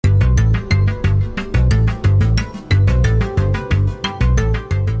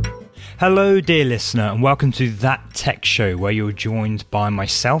Hello, dear listener, and welcome to That Tech Show, where you're joined by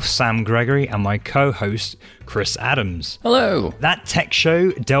myself, Sam Gregory, and my co-host, Chris Adams. Hello. That Tech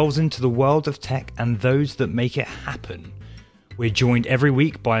Show delves into the world of tech and those that make it happen. We're joined every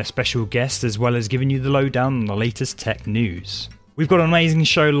week by a special guest, as well as giving you the lowdown on the latest tech news. We've got an amazing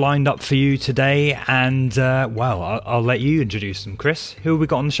show lined up for you today, and, I'll let you introduce them, Chris. Who have we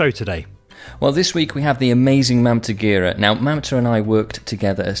got on the show today? Well, this week we have the amazing Mamta Gira. Now, Mamta and I worked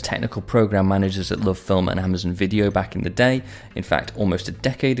together as technical program managers at LoveFilm and Amazon Video back in the day, in fact, almost a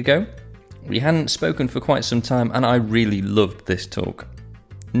decade ago. We hadn't spoken for quite some time, and I really loved this talk.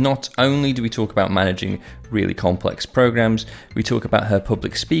 Not only do we talk about managing really complex programs, we talk about her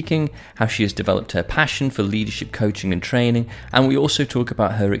public speaking, how she has developed her passion for leadership coaching and training, and we also talk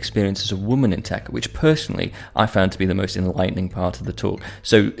about her experience as a woman in tech, which personally I found to be the most enlightening part of the talk.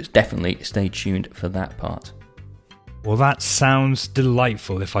 So definitely stay tuned for that part. Well, that sounds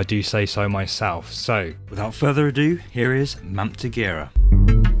delightful if I do say so myself. So, without further ado, here is Mamta Gira.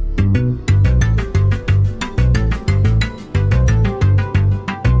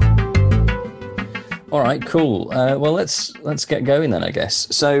 All right, cool. Well, let's get going then, I guess.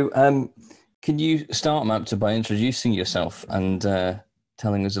 So, can you start, Mamta, by introducing yourself and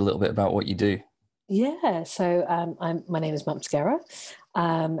telling us a little bit about what you do? Yeah. So, my name is Mamta Gira,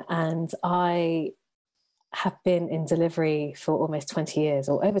 and I have been in delivery for almost 20 years,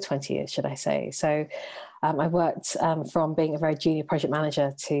 or over 20 years, should I say. So, I worked from being a very junior project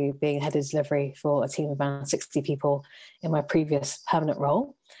manager to being head of delivery for a team of around 60 people in my previous permanent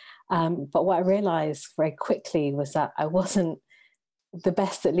role. But what I realized very quickly was that I wasn't the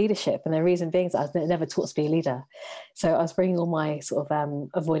best at leadership. And the reason being is I was never taught to be a leader. So I was bringing all my sort of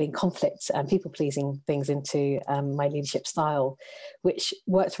avoiding conflict and people-pleasing things into my leadership style, which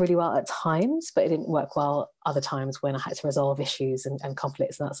worked really well at times, but it didn't work well other times when I had to resolve issues and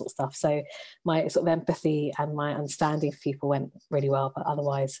conflicts and that sort of stuff. So my sort of empathy and my understanding of people went really well, but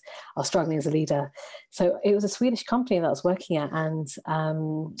otherwise I was struggling as a leader. So it was a Swedish company that I was working at, and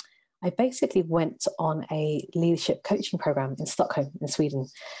I basically went on a leadership coaching program in Stockholm, in Sweden.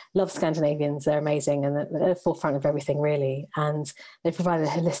 Love Scandinavians, they're amazing, and they're at the forefront of everything, really. And they provided a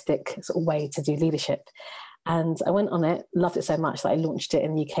holistic sort of way to do leadership. And I went on it, loved it so much that I launched it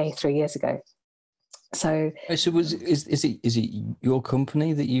in the UK 3 years ago. So is it your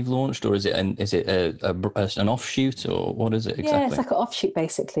company that you've launched, or is it an offshoot, or what is it exactly? Yeah, it's like an offshoot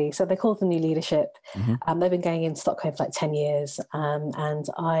basically. So they call them New Leadership. Mm-hmm. They've been going in Stockholm for like 10 years, and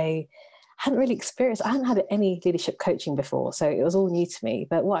I hadn't really experienced. I hadn't had any leadership coaching before, so it was all new to me.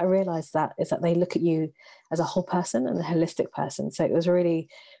 But what I realised is that they look at you as a whole person and a holistic person. So it was really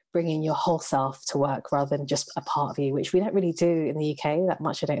bringing your whole self to work rather than just a part of you, which we don't really do in the UK that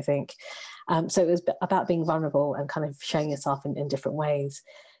much, I don't think. So it was about being vulnerable and kind of showing yourself in different ways.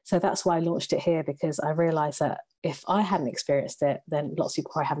 So that's why I launched it here, because I realized that if I hadn't experienced it, then lots of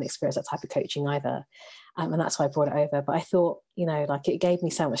people probably haven't experienced that type of coaching either. And that's why I brought it over. But I thought, it gave me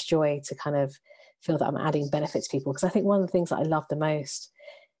so much joy to kind of feel that I'm adding benefit to people. Because I think one of the things that I loved the most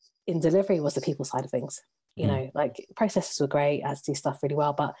in delivery was the people side of things. Processes were great, I had to do stuff really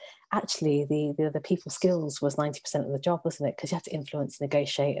well, but actually the people skills was 90% of the job, wasn't it? Because you have to influence,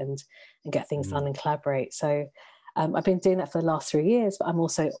 negotiate and get things done and collaborate. So I've been doing that for the last 3 years, but I'm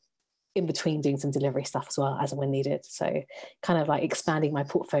also in between doing some delivery stuff as well, as and when needed. So kind of like expanding my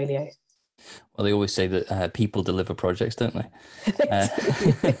portfolio. Well, they always say that people deliver projects, don't they?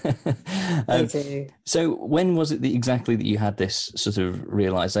 They do. So when was it exactly that you had this sort of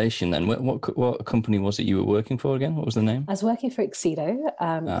realization then? What company was it you were working for again? What was the name? I was working for Exido.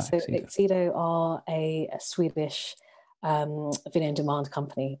 Exido. Exido are a Swedish video on demand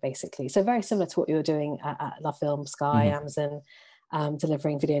company, basically. So very similar to what you were doing at LoveFilm, Sky, Amazon,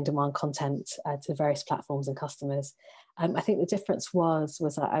 delivering video on demand content to various platforms and customers. I think the difference was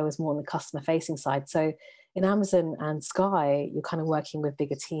that I was more on the customer facing side. So in Amazon and Sky, you're kind of working with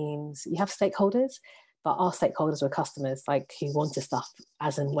bigger teams. You have stakeholders, but our stakeholders were customers, like who wanted stuff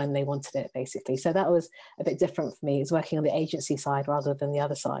as and when they wanted it, basically. So that was a bit different for me. It's working on the agency side rather than the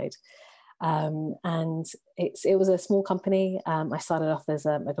other side. And it was a small company. I started off as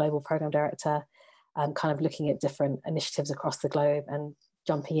a global program director, kind of looking at different initiatives across the globe and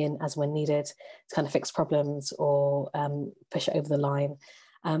jumping in as when needed to kind of fix problems or push it over the line.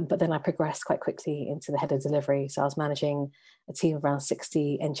 But then I progressed quite quickly into the head of delivery. So I was managing a team of around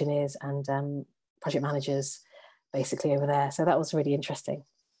 60 engineers and project managers basically over there. So that was really interesting.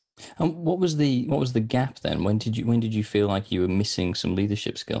 And what was the gap then? When did you feel like you were missing some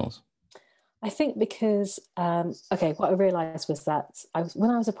leadership skills? I think because, okay, what I realized was that when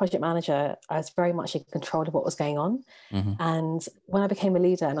I was a project manager, I was very much in control of what was going on. Mm-hmm. And when I became a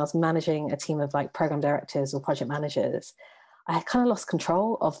leader and I was managing a team of like program directors or project managers, I kind of lost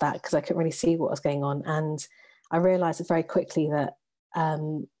control of that because I couldn't really see what was going on. And I realized very quickly that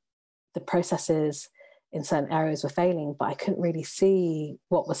the processes in certain areas were failing, but I couldn't really see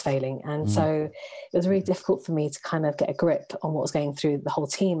what was failing. And so it was really difficult for me to kind of get a grip on what was going through the whole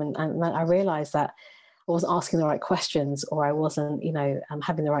team. And I realized that I wasn't asking the right questions, or I wasn't,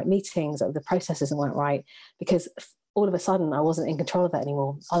 having the right meetings, or the processes weren't right, because all of a sudden I wasn't in control of that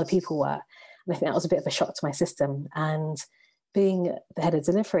anymore. Other people were. And I think that was a bit of a shock to my system. And being the head of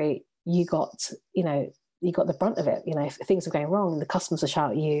delivery, you got the brunt of it. If things were going wrong, the customers would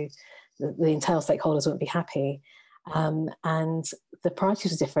shout at you, the internal stakeholders wouldn't be happy, and the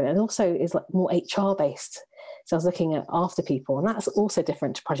priorities were different, and also is like more HR based. So I was looking at after people, and that's also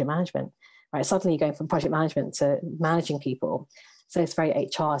different to project management, right? Suddenly you're going from project management to managing people, so it's very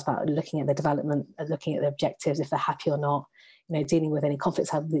HR. It's about looking at the development, looking at the objectives, if they're happy or not, dealing with any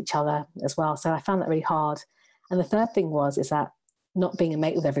conflicts with each other as well. So I found that really hard. And the third thing is that not being a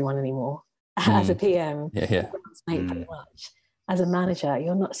mate with everyone anymore. As a PM, mate pretty much. As a manager,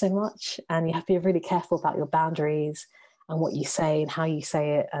 you're not so much, and you have to be really careful about your boundaries and what you say and how you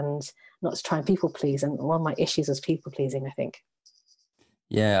say it, and not to try and people please. And one of my issues was people pleasing, I think.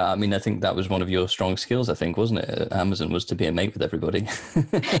 Yeah, I mean, I think that was one of your strong skills, I think, wasn't it, at Amazon, was to be a mate with everybody.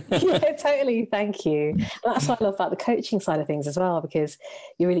 Yeah, totally. Thank you. And that's what I love about the coaching side of things as well, because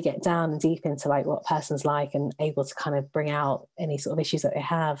you really get down and deep into like what a person's like and able to kind of bring out any sort of issues that they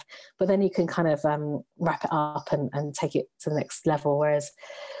have. But then you can kind of wrap it up and take it to the next level. Whereas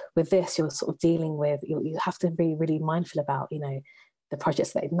with this, you're sort of dealing with, you have to be really mindful about, the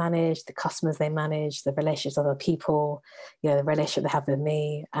projects that they manage, the customers they manage, the relationships with other people, the relationship they have with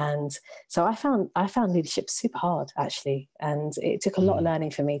me. And so I found leadership super hard, actually. And it took a lot of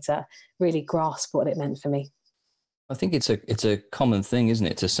learning for me to really grasp what it meant for me. I think it's a common thing, isn't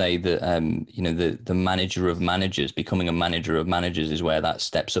it, to say that the manager of managers, becoming a manager of managers, is where that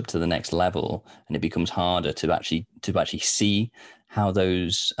steps up to the next level, and it becomes harder to actually see how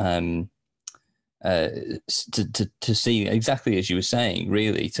those to see exactly as you were saying,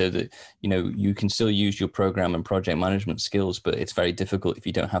 really, so that you can still use your program and project management skills, but it's very difficult if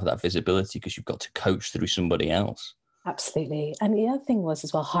you don't have that visibility, because you've got to coach through somebody else. Absolutely. And the other thing was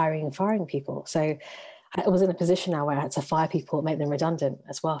as well, hiring and firing people. So I was in a position now where I had to fire people, make them redundant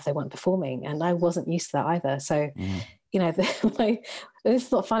as well if they weren't performing, and I wasn't used to that either. So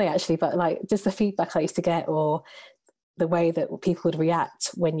it's not funny actually, but like just the feedback I used to get, or the way that people would react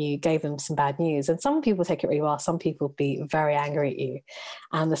when you gave them some bad news. And some people take it really well. Some people would be very angry at you,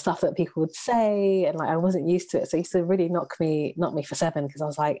 and the stuff that people would say, and like, I wasn't used to it. So it used to really knock me for seven, because I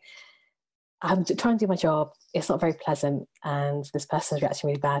was like, I'm trying to do my job. It's not very pleasant, and this person's reacting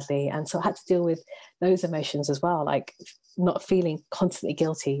really badly. And so I had to deal with those emotions as well, like not feeling constantly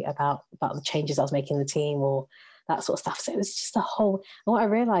guilty about the changes I was making in the team or that sort of stuff. So it was just a whole, and what I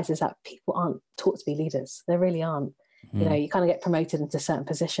realized is that people aren't taught to be leaders. They really aren't. You kind of get promoted into certain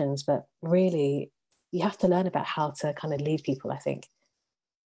positions, but really you have to learn about how to kind of lead people, I think.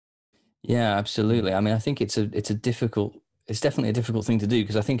 Yeah, absolutely. I mean, I think it's definitely a difficult thing to do,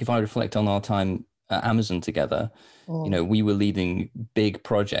 because I think if I reflect on our time at Amazon together, we were leading big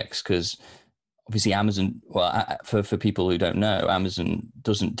projects, because obviously Amazon, for people who don't know, Amazon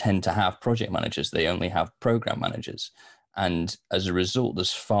doesn't tend to have project managers. They only have program managers. And as a result,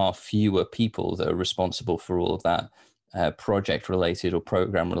 there's far fewer people that are responsible for all of that project-related or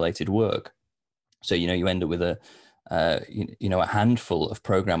program-related work. So, you end up with a handful of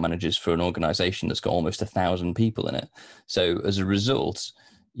program managers for an organization that's got almost 1,000 people in it. So as a result,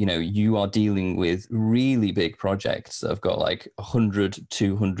 you are dealing with really big projects that have got like 100,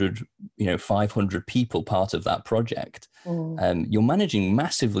 200, 500 people part of that project. You're managing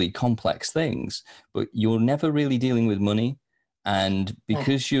massively complex things, but you're never really dealing with money. And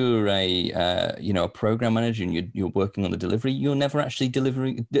because you're a program manager and you're working on the delivery, you're never actually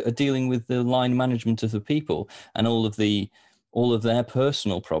dealing with the line management of the people and all of their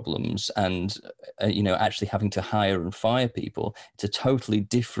personal problems, and actually having to hire and fire people. It's a totally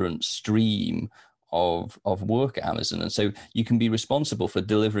different stream of work at Amazon, and so you can be responsible for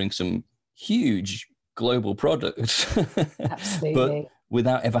delivering some huge global products, Absolutely, but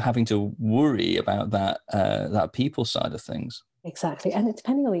without ever having to worry about that people side of things. Exactly. And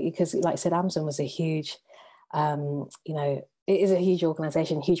depending on it, because like I said, Amazon was a huge, it is a huge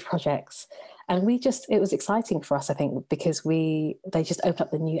organization, huge projects. And it was exciting for us, I think, because they just opened up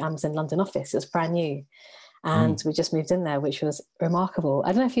the new Amazon London office. It was brand new. And we just moved in there, which was remarkable.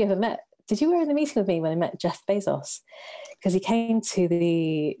 I don't know if you ever met did you were in the meeting with me when I met Jeff Bezos? Because he came to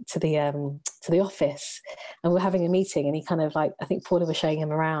the office, and we were having a meeting, and he kind of like, I think Paula was showing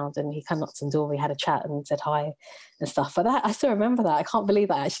him around, and he kind of knocked on the door. We had a chat and said hi and stuff. But that, I still remember that. I can't believe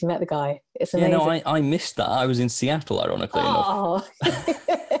that I actually met the guy. It's amazing. Yeah, no, I missed that. I was in Seattle, ironically enough.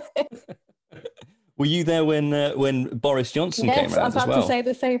 Were you there when Boris Johnson came around as well? Yes, I was about to say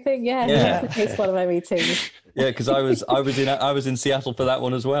the same thing. Yeah. It's one of my meetings. Yeah, because I was in Seattle for that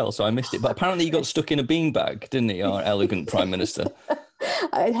one as well, so I missed it. But apparently, he got stuck in a beanbag, didn't he? Our elegant Prime Minister.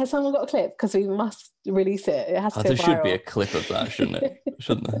 Has someone got a clip? Because we must release it. It has to go There viral. should be a clip of that, shouldn't it?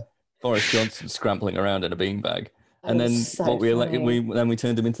 Shouldn't there? Boris Johnson scrambling around in a beanbag, and then so we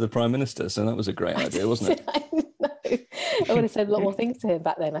turned him into the Prime Minister. So that was a great idea, wasn't it? I know. I would have said a lot more things to him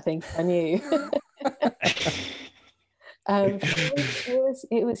back then. I think I knew.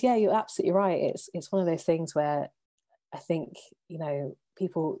 It was. Yeah, you're absolutely right. It's one of those things where I think, you know,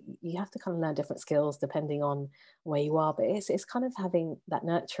 people, you have to kind of learn different skills depending on where you are, but it's kind of having that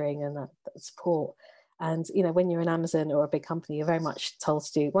nurturing and that support. And, you know, when you're in Amazon or a big company, you're very much told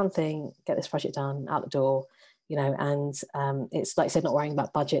to do one thing, get this project done, out the door, you know, and it's like I said, not worrying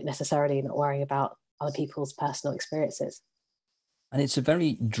about budget necessarily, not worrying about other people's personal experiences. And it's a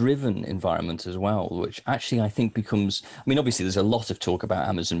very driven environment as well, which actually I think becomes, I mean, obviously there's a lot of talk about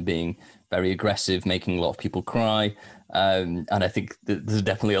Amazon being very aggressive, making a lot of people cry. And I think there's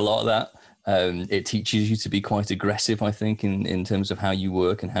definitely a lot of that. It teaches you to be quite aggressive, I think, in terms of how you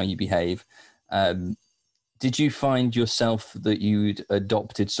work and how you behave. Did you find yourself that you'd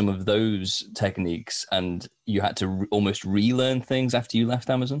adopted some of those techniques and you had to almost relearn things after you left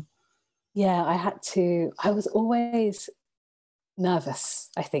Amazon? Yeah, I was always nervous,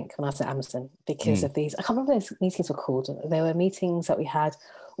 I think, when I was at Amazon because of these. I can't remember what those meetings were called. There were meetings that we had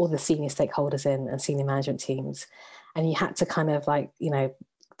all the senior stakeholders in and senior management teams, and you had to kind of like, you know,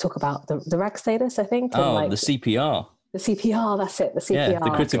 talk about the RAG status, I think. Oh, like, the CPR. The CPR, that's it. The CPR. Yeah, the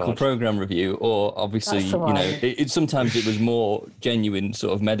critical program review, or obviously, you know, sometimes it was more genuine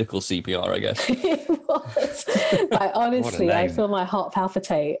sort of medical CPR, I guess. It was. Like, honestly, I feel my heart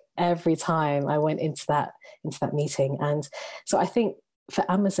palpitate every time I went into that meeting. And so I think for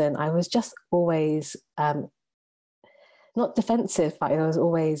Amazon, I was just always not defensive, but I was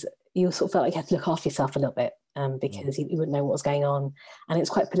always, you sort of felt like you had to look after yourself a little bit because you wouldn't know what was going on. And it's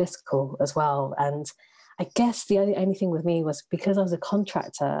quite political as well. And I guess the only thing with me was because I was a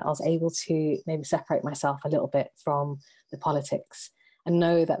contractor, I was able to maybe separate myself a little bit from the politics and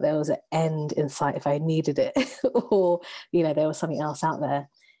know that there was an end in sight if I needed it or, you know, there was something else out there.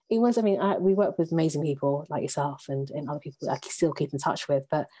 It was, I mean, we work with amazing people like yourself and other people that I still keep in touch with,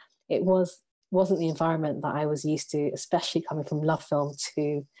 but it wasn't the environment that I was used to, especially coming from LoveFilm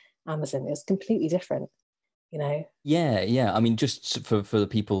to Amazon. It was completely different. You know? Yeah. I mean, just for the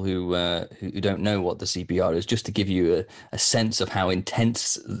people who don't know what the CPR is, just to give you a sense of how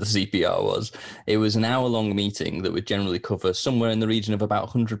intense the CPR was, it was an hour-long meeting that would generally cover somewhere in the region of about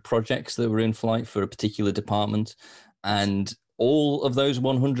 100 projects that were in flight for a particular department. And all of those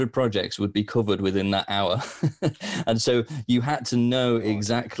 100 projects would be covered within that hour. And so you had to know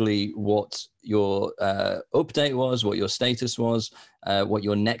exactly what your update was, what your status was, what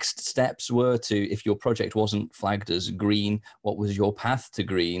your next steps were to, if your project wasn't flagged as green, what was your path to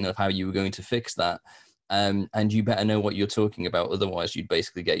green of how you were going to fix that. And you better know what you're talking about. Otherwise, you'd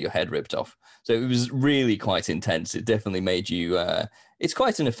basically get your head ripped off. So it was really quite intense. It definitely made you... it's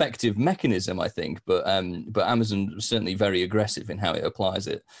quite an effective mechanism, I think. But Amazon was certainly very aggressive in how it applies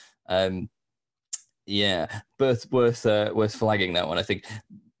it. Yeah, worth flagging that one, I think.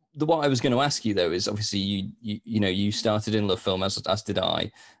 What I was going to ask you, though, is obviously you started in LoveFilm, as did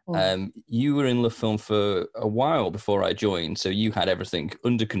I. You were in LoveFilm for a while before I joined. So you had everything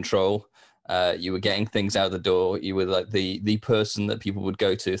under control. You were getting things out the door. You were like the person that people would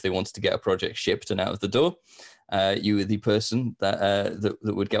go to if they wanted to get a project shipped and out of the door. You were the person that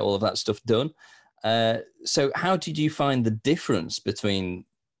would get all of that stuff done. So how did you find the difference between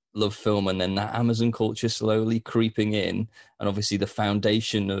LoveFilm and then that Amazon culture slowly creeping in, and obviously the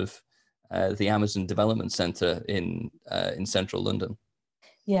foundation of the Amazon Development Center in central London?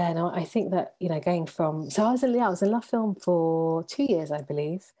 Yeah, no, I think that, you know, going from, so I was in LoveFilm for 2 years, I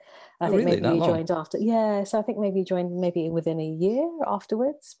believe. I think really? maybe you joined after. Yeah, so I think maybe you joined maybe within a year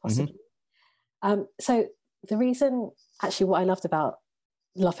afterwards, possibly. Mm-hmm. So the reason, actually, what I loved about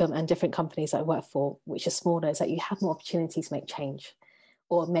LoveFilm and different companies that I work for, which are smaller, is that you have more opportunities to make change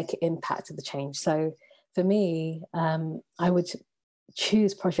or make an impact of the change. So for me, I would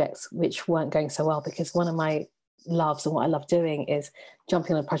choose projects which weren't going so well, because one of my loves and what I love doing is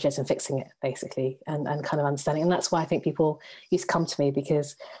jumping on a project and fixing it, basically, and kind of understanding. And that's why I think people used to come to me,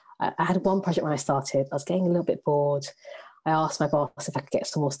 because I had one project when I started. I was getting a little bit bored. I asked my boss if I could get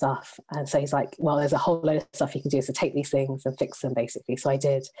some more stuff. And so he's like, well, there's a whole load of stuff you can do. So take these things and fix them, basically. So I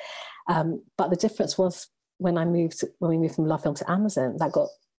did. But the difference was when we moved from Love Film to Amazon, that got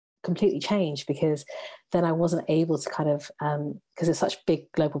completely changed, because then I wasn't able to kind of, because it's such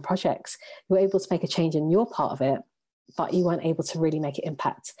big global projects, you were able to make a change in your part of it, but you weren't able to really make an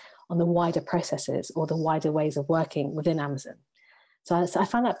impact on the wider processes or the wider ways of working within Amazon. So I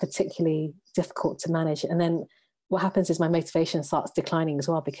found that particularly difficult to manage. And then what happens is my motivation starts declining as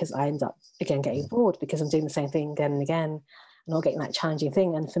well, because I end up, again, getting bored because I'm doing the same thing again and again and not getting that challenging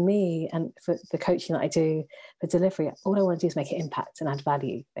thing. And for me, and for the coaching that I do for delivery, all I want to do is make an impact and add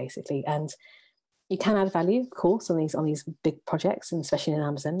value, basically. And you can add value, of course, on these big projects, and especially in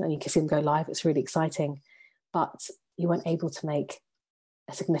Amazon, and you can see them go live. It's really exciting. But you weren't able to make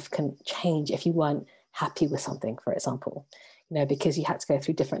a significant change if you weren't happy with something, for example, because you had to go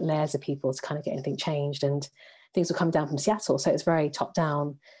through different layers of people to kind of get anything changed, and things were coming down from Seattle. So it's very top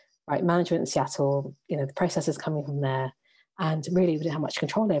down, right? Management in Seattle, the processes coming from there, and really we didn't have much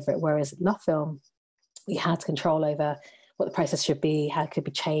control over it. Whereas Love Film, we had control over what the process should be, how it could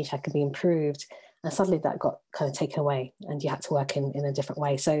be changed, how it could be improved. And suddenly that got kind of taken away, and you had to work in a different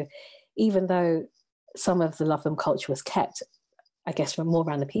way. So even though some of the Love Film culture was kept, I guess, from more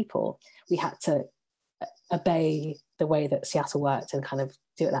around the people, we had to obey the way that Seattle worked and kind of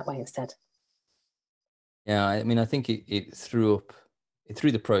do it that way instead. Yeah, I mean, I think it threw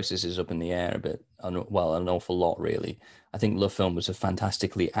the processes up in the air a bit. Well, an awful lot, really. I think Love Film was a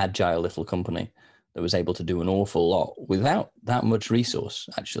fantastically agile little company that was able to do an awful lot without that much resource,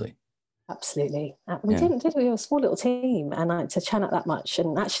 actually. Absolutely. We were a small little team, and to churn out that much.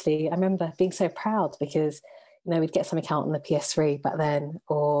 And actually, I remember being so proud because, we'd get something out on the PS3 back then,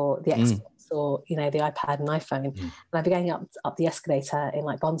 or the Xbox, or, the iPad and iPhone. And I'd be going up the escalator in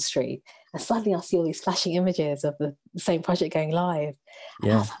like Bond Street, and suddenly I'll see all these flashing images of the same project going live.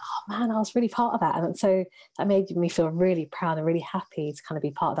 And I was like, oh man, I was really part of that. And so that made me feel really proud and really happy to kind of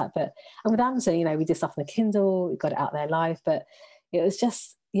be part of that. And with Amazon, we did stuff on the Kindle, we got it out there live, but it was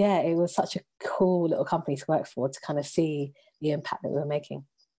just, it was such a cool little company to work for, to kind of see the impact that we were making.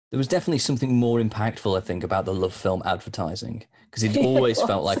 There was definitely something more impactful, I think, about the Love Film advertising, because it always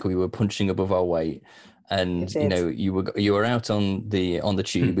felt like we were punching above our weight. And you were out on the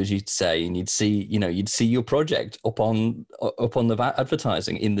tube, as you'd say, and you'd see your project up on the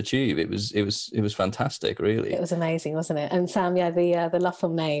advertising in the tube. It was fantastic, really. It was amazing, wasn't it? And Sam, the Love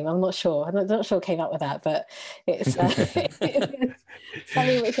Film name, I'm not sure came up with that, but it's something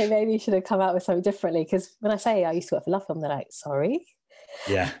which I maybe should have come out with something differently. Because when I say I used to work for Love Film, they're like, sorry.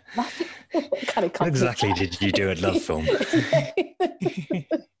 Yeah. What kind of what exactly did you do at Love Film?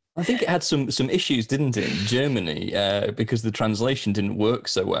 I think it had some issues, didn't it, in Germany, because the translation didn't work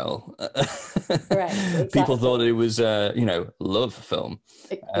so well. Correct. Exactly. People thought it was, Love Film,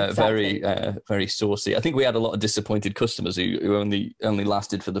 Exactly. very saucy. I think we had a lot of disappointed customers who only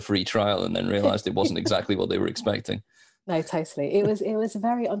lasted for the free trial and then realised it wasn't exactly what they were expecting. No, totally. It was a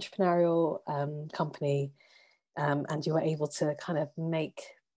very entrepreneurial company, and you were able to kind of make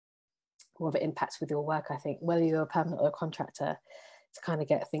more of an impact with your work, I think, whether you're a permanent or a contractor, to kind of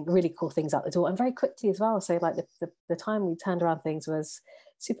get really cool things out the door, and very quickly as well. So like the time we turned around things was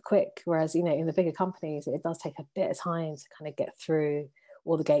super quick, whereas in the bigger companies it does take a bit of time to kind of get through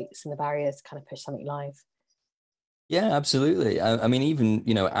all the gates and the barriers to kind of push something live. Yeah, absolutely. I mean, even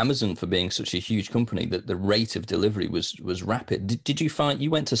Amazon, for being such a huge company, that the rate of delivery was rapid. Did you find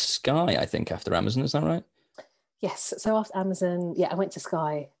you went to Sky, I think, after Amazon? Is that right? Yes. So after Amazon, I went to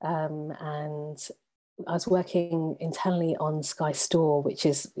Sky, and I was working internally on Sky Store, which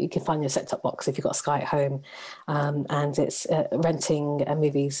is, you can find your set-top box if you've got Sky at home, and it's renting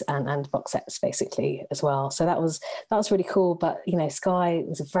movies and box sets basically as well. So that was really cool. But Sky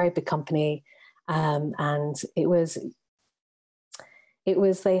was a very big company, and it was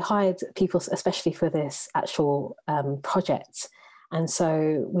they hired people especially for this actual project, and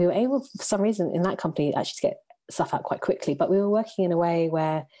so we were able, for some reason, in that company actually to get stuff out quite quickly. But we were working in a way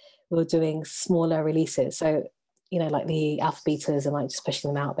where we were doing smaller releases, so like the alpha betas, and like just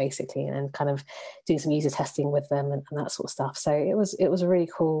pushing them out basically, and kind of doing some user testing with them and that sort of stuff. So it was a really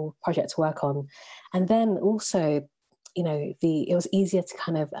cool project to work on. And then also it was easier to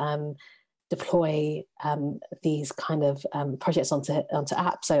kind of deploy these kind of projects onto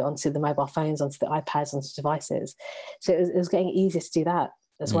apps, so onto the mobile phones, onto the iPads, onto devices. So it was getting easier to do that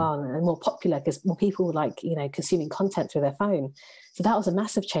as well, and more popular because more people were like consuming content through their phone. So that was a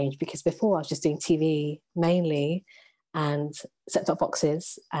massive change, because before I was just doing TV mainly, and set-top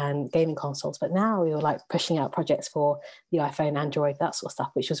boxes and gaming consoles. But now we were like pushing out projects for the iPhone, Android, that sort of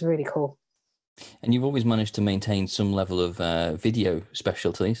stuff, which was really cool. And you've always managed to maintain some level of video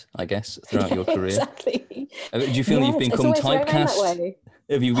specialties, I guess, throughout your career. Exactly. Do you feel you've become typecast?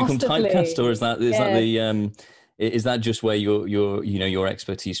 Have you become typecast, or is that is that just where your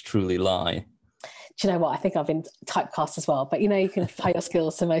expertise truly lie? Do you know what? I think I've been typecast as well, but you can apply your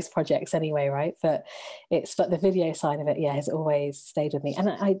skills to most projects anyway, right? But the video side of it, has always stayed with me. And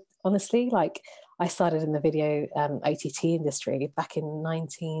I honestly, I started in the video OTT industry back in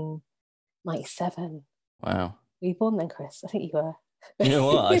 1997. Wow. Were you born then, Chris? I think you were. You know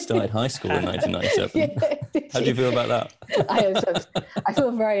what? I started high school in 1997. How do you feel about that? I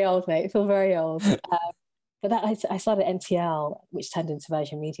feel very old, mate. I feel very old. But I started NTL, which turned into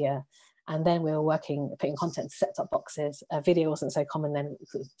Virgin Media. And then we were putting content to set-top boxes. Video wasn't so common then,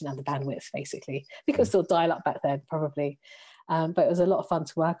 the bandwidth, basically. We could still dial up back then, probably. But it was a lot of fun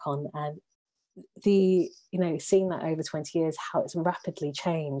to work on. And seeing that over 20 years, how it's rapidly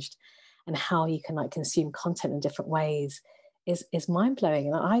changed and how you can consume content in different ways is mind-blowing.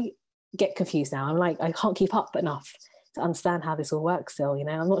 And I get confused now. I'm like, I can't keep up enough to understand how this all works still.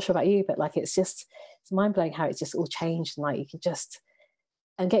 I'm not sure about you, but it's mind-blowing how it's just all changed. And you can just...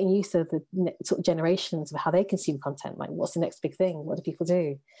 and getting used to the sort of generations of how they consume content. What's the next big thing? What do people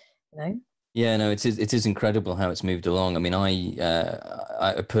do? Yeah, no, it is incredible how it's moved along. I mean,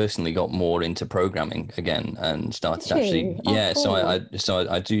 I personally got more into programming again and started actually. Yeah, cool. So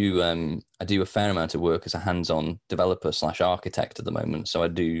I do a fair amount of work as a hands-on developer / architect at the moment. So I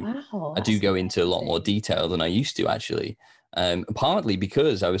do go into a lot more detail than I used to actually. Partly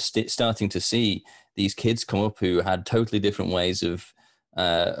because I was starting to see these kids come up who had totally different ways of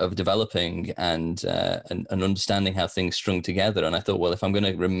developing and understanding how things strung together. And I thought, well, if I'm going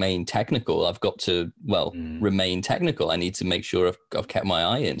to remain technical, I've got to remain technical. I need to make sure I've kept my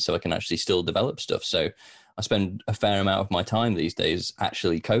eye in so I can actually still develop stuff. So I spend a fair amount of my time these days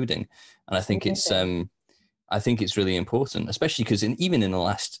actually coding, and I think it's really important, especially because even in the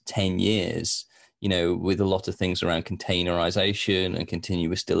last 10 years, with a lot of things around containerization and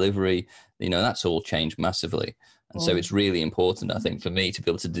continuous delivery, that's all changed massively. And so it's really important, I think, for me to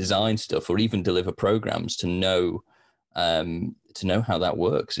be able to design stuff or even deliver programs to know how that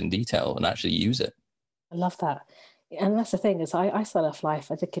works in detail and actually use it. I love that. And that's the thing is I started off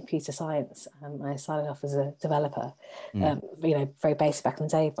life, I did computer science. I started off as a developer, very basic back in the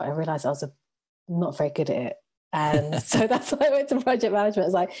day, but I realized I was not very good at it. And so that's why I went to project management.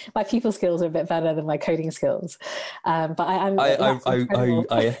 It's like my people skills are a bit better than my coding skills. But I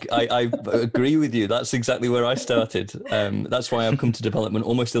agree with you. That's exactly where I started. That's why I've come to development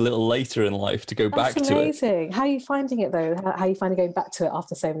almost a little later in life to go back to it. That's amazing. How are you finding it though? How are you finding going back to it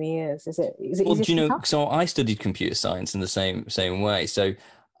after so many years? Is it well, do so I studied computer science in the same way. So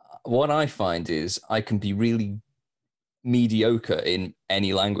what I find is I can be really mediocre in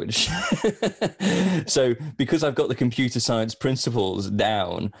any language. So because I've got the computer science principles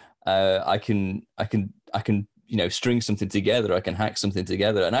down, I can string something together. I can hack something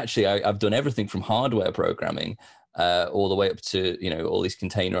together. And actually I've done everything from hardware programming all the way up to all these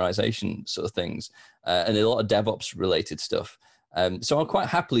containerization sort of things, and a lot of DevOps related stuff. So I'll quite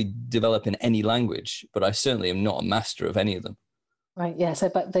happily develop in any language, but I certainly am not a master of any of them. Right. Yeah. So,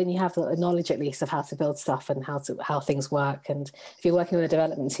 but then you have the knowledge at least of how to build stuff and how things work. And if you're working with a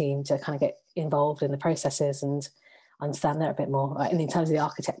development team, to kind of get involved in the processes and understand that a bit more, right? And in terms of the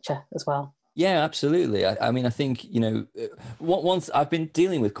architecture as well. Yeah, absolutely. I mean, I think, once I've been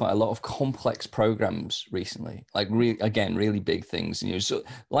dealing with quite a lot of complex programs recently, like really big things, so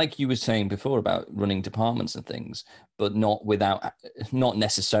like you were saying before about running departments and things, but not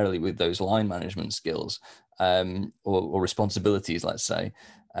necessarily with those line management skills or responsibilities, let's say,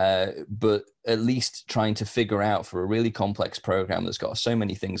 but at least trying to figure out for a really complex program that's got so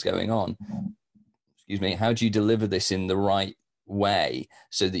many things going on, how do you deliver this in the right way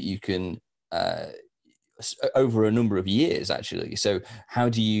so that you can over a number of years, actually. So how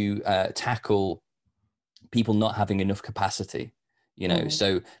do you tackle people not having enough capacity?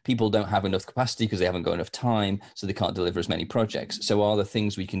 So people don't have enough capacity because they haven't got enough time, so they can't deliver as many projects. So are there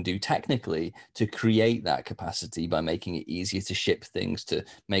things we can do technically to create that capacity by making it easier to ship things, to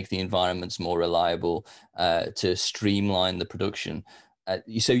make the environments more reliable, to streamline the production? I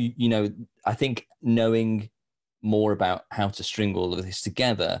think knowing more about how to string all of this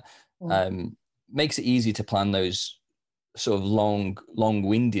together makes it easy to plan those sort of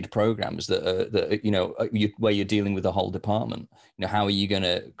long-winded programs that where you're dealing with a whole department. How are you going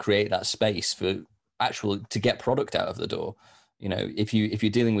to create that space for to get product out of the door? You know, if you're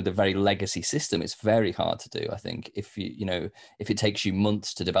dealing with a very legacy system, it's very hard to do. I think if if it takes you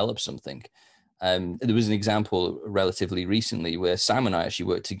months to develop something. There was an example relatively recently where Sam and I actually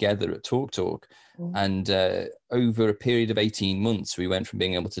worked together at TalkTalk, and over a period of 18 months, we went from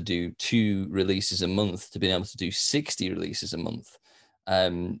being able to do 2 releases a month to being able to do 60 releases a month.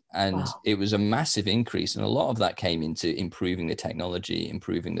 And wow. It was a massive increase. And a lot of that came into improving the technology,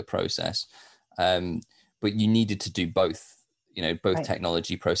 improving the process. But you needed to do both. Both right.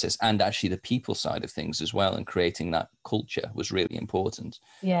 Technology, process, and actually the people side of things as well, and creating that culture was really important.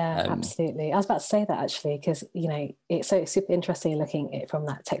 Yeah, absolutely. I was about to say that actually, because it's so super interesting looking at it from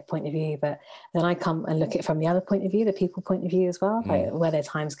that tech point of view, but then I come and look at it from the other point of view, the people point of view as well, like where their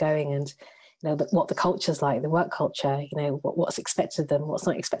time's going, and what the culture's like, the work culture, what's expected of them, what's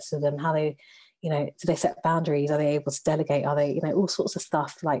not expected of them, how they, do they set boundaries, are they able to delegate, are they, all sorts of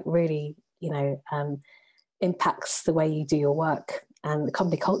stuff, like really, impacts the way you do your work, and the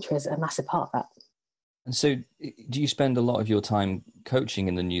company culture is a massive part of that. And so, do you spend a lot of your time coaching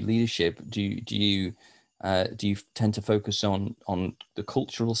in the new leadership? Do you tend to focus on the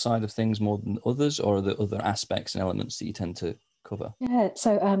cultural side of things more than others, or are there other aspects and elements that you tend to cover? Yeah,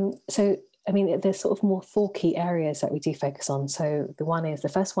 so I mean, there's sort of more 4 key areas that we do focus on. So the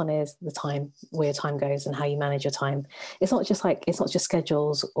first one is the time, where your time goes and how you manage your time. It's not just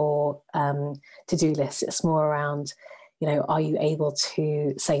schedules or to-do lists. It's more around, are you able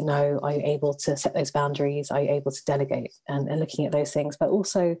to say no? Are you able to set those boundaries? Are you able to delegate? And looking at those things, but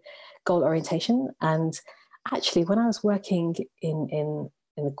also goal orientation. And actually, when I was working in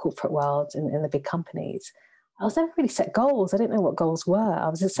the corporate world, in the big companies, I was never really set goals. I didn't know what goals were. I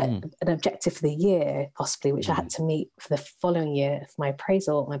was just set an objective for the year, possibly, which I had to meet for the following year for my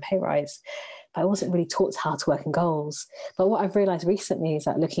appraisal, my pay rise. But I wasn't really taught how to work in goals. But what I've realized recently is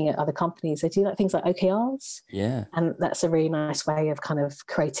that looking at other companies, they do like things like OKRs. Yeah. And that's a really nice way of kind of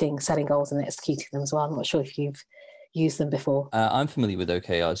setting goals and executing them as well. I'm not sure if you've used them before. I'm familiar with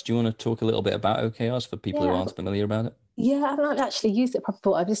OKRs. Do you want to talk a little bit about OKRs for people who aren't familiar about it? Yeah, I've not actually used it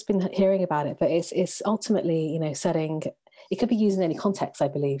properly. I've just been hearing about it, but it's ultimately, setting, it could be used in any context, I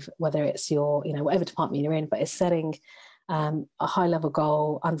believe, whether it's your, whatever department you're in, but it's setting a high level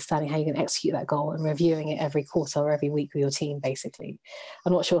goal, understanding how you can execute that goal and reviewing it every quarter or every week with your team, basically.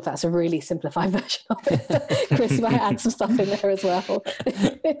 I'm not sure if that's a really simplified version of it. Chris might add some stuff in there as well.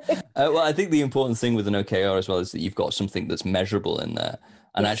 Well, I think the important thing with an OKR as well is that you've got something that's measurable in there.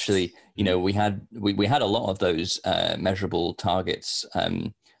 And yes. Actually, we had a lot of those measurable targets.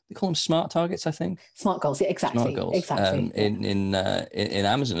 They call them SMART targets, I think. SMART goals, yeah, exactly. SMART goals. Exactly. In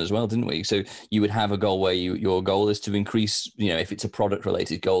Amazon as well, didn't we? So you would have a goal where your goal is to increase, if it's a product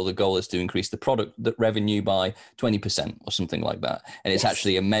related goal, the goal is to increase the revenue by 20% or something like that. And it's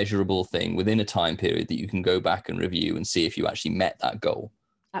actually a measurable thing within a time period that you can go back and review and see if you actually met that goal.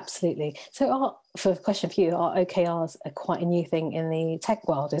 Absolutely. So for a question for you, are OKRs quite a new thing in the tech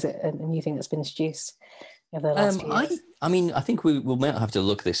world? Is it a new thing that's been introduced over the last few years? I think we might have to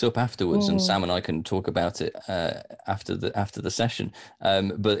look this up afterwards, and Sam and I can talk about it after the session.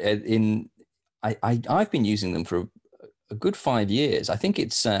 But I've been using them for a good 5 years. I think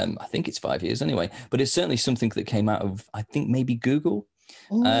it's 5 years anyway. But it's certainly something that came out of, I think, maybe Google.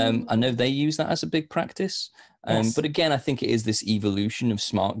 I know they use that as a big practice. Yes. But again, I think it is this evolution of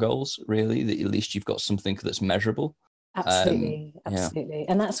SMART goals, really, that at least you've got something that's measurable. Absolutely.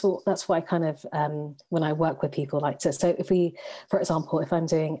 And that's why I kind of, when I work with people like to, so for example, if I'm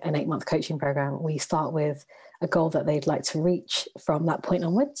doing an 8-month coaching program, we start with a goal that they'd like to reach from that point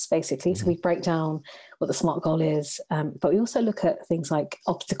onwards, basically. So we break down what the SMART goal is, but we also look at things like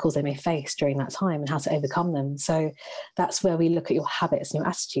obstacles they may face during that time and how to overcome them. So that's where we look at your habits and your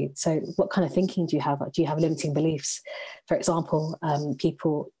attitude. So what kind of thinking do you have? Do you have limiting beliefs? For example, a lot of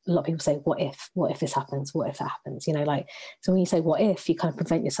people say, what if this happens? What if that happens? So when you say, what if, you kind of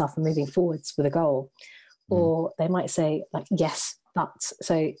prevent yourself from moving forwards with a goal. Or they might say like, yes, but,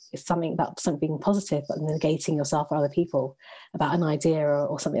 so it's something about something being positive, but negating yourself or other people about an idea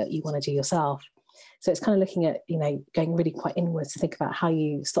or something that you want to do yourself. So it's kind of looking at, going really quite inwards to think about how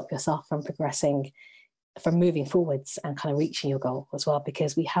you stop yourself from progressing, from moving forwards and kind of reaching your goal as well,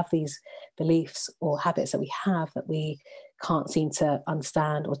 because we have these beliefs or habits that we have that we can't seem to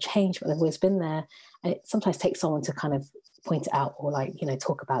understand or change, but they've always been there. And it sometimes takes someone to kind of point it out or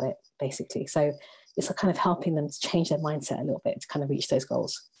talk about it, basically. So it's kind of helping them to change their mindset a little bit to kind of reach those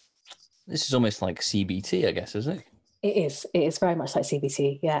goals. This is almost like CBT, I guess, isn't it? It is. It is very much like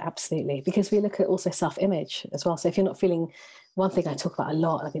CBT. Yeah, absolutely. Because we look at also self-image as well. So if you're not feeling, one thing I talk about a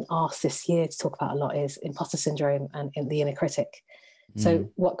lot, I've been asked this year to talk about a lot, is imposter syndrome and the inner critic. So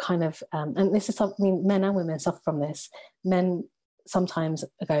what kind of, and this is something, men and women suffer from this. Men sometimes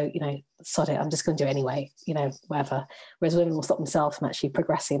I go, sod it, I'm just going to do it anyway, whatever. Whereas women will stop themselves from actually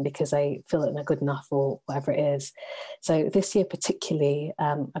progressing because they feel that they're good enough or whatever it is. So this year particularly,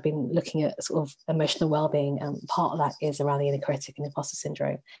 I've been looking at sort of emotional well-being, and part of that is around the inner critic and imposter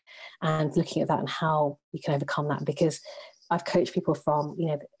syndrome, and looking at that and how we can overcome that, because I've coached people from,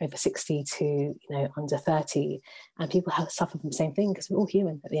 over 60 to, under 30, and people have suffered from the same thing because we're all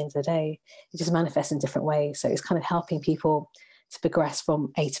human at the end of the day. It just manifests in different ways. So it's kind of helping people to progress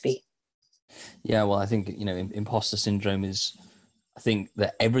from A to B. Yeah, well, I think, imposter syndrome is, I think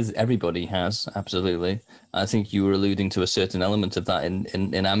that everybody has, absolutely. I think you were alluding to a certain element of that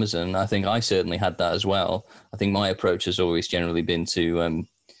in Amazon. I think I certainly had that as well. I think my approach has always generally been to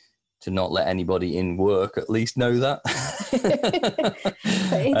not let anybody in work at least know that.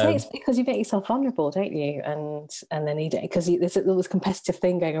 But it takes, because you make yourself vulnerable, don't you? And then you don't, because there's this competitive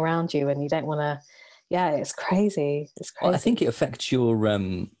thing going around you, and you don't want to. Yeah, it's crazy. It's crazy. Well, I think it affects your.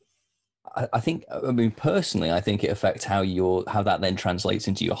 Personally, I think it affects how that then translates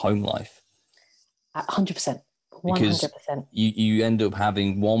into your home life. 100%. 100%. Because you end up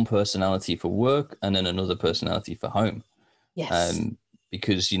having one personality for work and then another personality for home. Yes.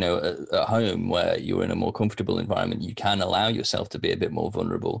 Because, at home, where you're in a more comfortable environment, you can allow yourself to be a bit more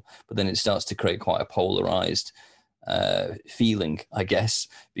vulnerable, but then it starts to create quite a polarized feeling, I guess,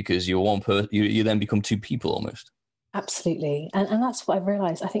 because you're you then become two people almost. Absolutely. And that's what I've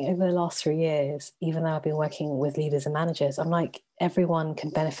realized. I think over the last 3 years, even though I've been working with leaders and managers, I'm like, everyone can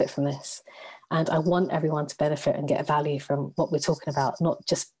benefit from this. And I want everyone to benefit and get value from what we're talking about, not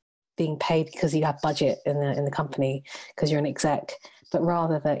just being paid because you have budget in the company because you're an exec, but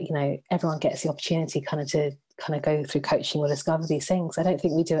rather that, everyone gets the opportunity to go through coaching or discover these things. I don't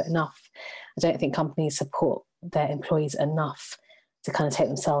think we do it enough. I don't think companies support their employees enough to kind of take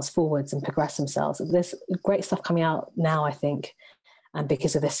themselves forwards and progress themselves. There's great stuff coming out now, I think, and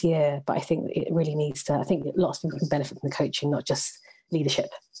because of this year, but I think it really needs to, I think lots of people can benefit from the coaching, not just leadership.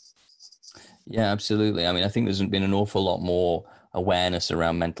 Yeah, absolutely. I mean, I think there's been an awful lot more awareness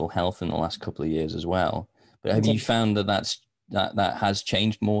around mental health in the last couple of years as well. But have you found that has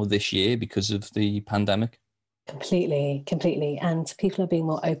changed more this year because of the pandemic? Completely. And people are being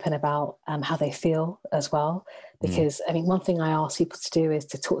more open about how they feel as well. Because, one thing I ask people to do is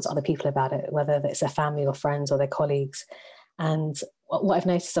to talk to other people about it, whether it's their family or friends or their colleagues. And what I've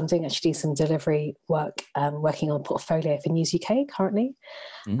noticed, I'm doing actually some delivery work, working on a portfolio for News UK currently.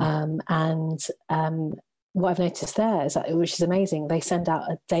 What I've noticed there is that, which is amazing, they send out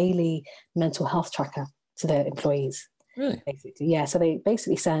a daily mental health tracker to their employees. Really? Basically, yeah. So they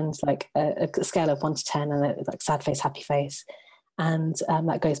basically send like a scale of 1 to 10, and like sad face, happy face, and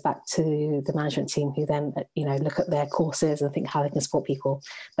that goes back to the management team, who then look at their courses and think how they can support people.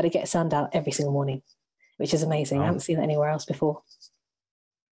 But it gets sent out every single morning, which is amazing. I haven't seen it anywhere else before.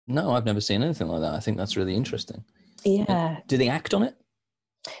 No, I've never seen anything like that. I think that's really interesting. Yeah. Do they act on it?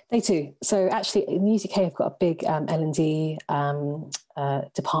 They do. So actually, in News UK, have got a big L&D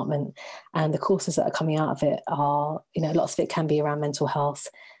department, and the courses that are coming out of it are, lots of it can be around mental health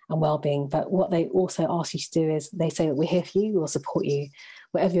and well-being. But what they also ask you to do is they say that we're here for you, we'll support you,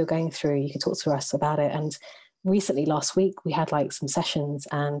 whatever you're going through. You can talk to us about it. And recently, last week, we had like some sessions,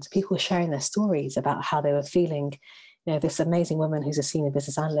 and people were sharing their stories about how they were feeling. This amazing woman who's a senior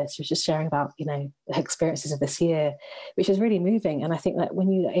business analyst was just sharing about, her experiences of this year, which is really moving. And I think that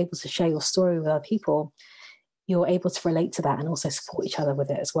when you're able to share your story with other people, you're able to relate to that and also support each other with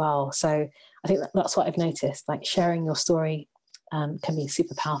it as well. So I think that's what I've noticed, like sharing your story can be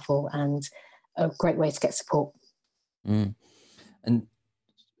super powerful and a great way to get support. And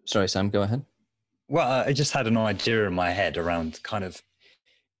sorry, Sam, go ahead. Well, I just had an idea in my head around do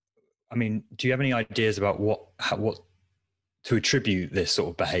you have any ideas about what to attribute this sort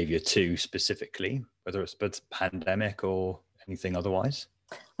of behavior to specifically, whether it's pandemic or anything otherwise?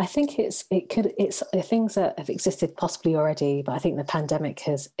 I think it's things that have existed possibly already, but I think the pandemic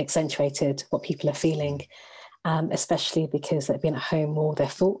has accentuated what people are feeling, especially because they've been at home more with their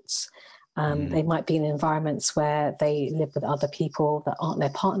thoughts. They might be in environments where they live with other people that aren't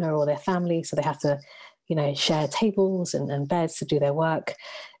their partner or their family, so they have to share tables and beds to do their work.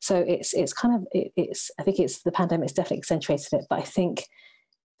 So I think it's the pandemic's definitely accentuated it, but I think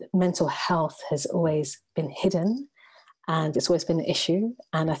mental health has always been hidden and it's always been an issue.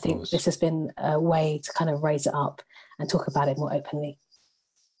 And I think this has been a way to kind of raise it up and talk about it more openly.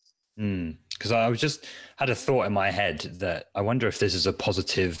 Because I just had a thought in my head that I wonder if this is a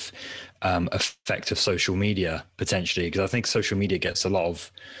positive effect of social media potentially, because I think social media gets a lot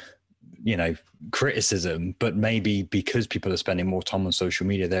of criticism, but maybe because people are spending more time on social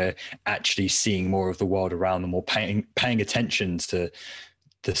media, they're actually seeing more of the world around them, or paying attention to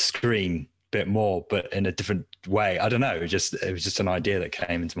the screen a bit more, but in a different way. I don't know. It was just an idea that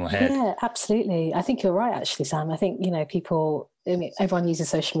came into my head. Yeah, absolutely. I think you're right, actually, Sam. I think, people, everyone uses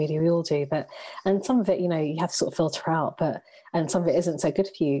social media, we all do, and some of it, you have to sort of filter out, and some of it isn't so good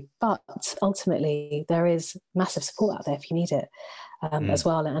for you. But ultimately, there is massive support out there if you need it. As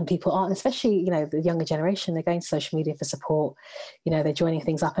well, and people aren't, especially the younger generation, they're going to social media for support. They're joining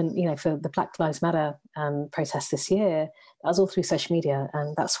things up, and for the Black Lives Matter protests this year, that was all through social media,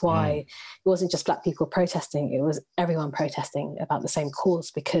 and that's why it wasn't just Black people protesting; it was everyone protesting about the same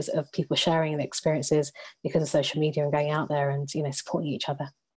cause because of people sharing their experiences because of social media and going out there and supporting each other.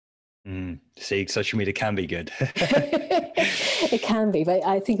 See, social media can be good. It can be, but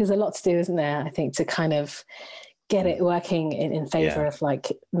I think there's a lot to do, isn't there? I think to kind of get it working in favor of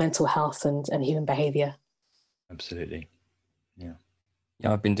like mental health and human behavior. Absolutely. Yeah,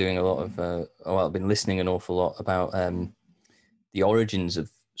 I've been doing a lot of I've been listening an awful lot about the origins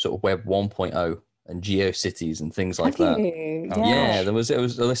of sort of Web 1.0 and GeoCities and things like that. Yeah, I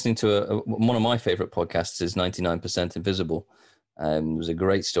was listening to one of my favorite podcasts is 99% Invisible. There was a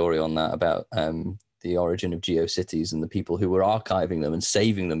great story on that about the origin of GeoCities and the people who were archiving them and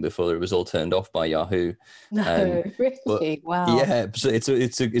saving them before it was all turned off by Yahoo. No, really? Wow. Yeah, so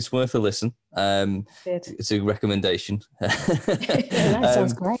it's worth a listen. It's a recommendation. That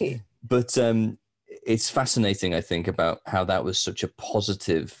sounds great. But it's fascinating, I think, about how that was such a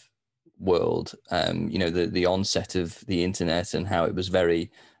positive world. The onset of the internet and how it was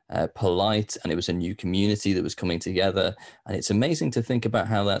very polite, and it was a new community that was coming together. And it's amazing to think about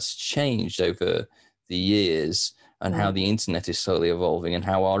how that's changed over the years and how the internet is slowly evolving, and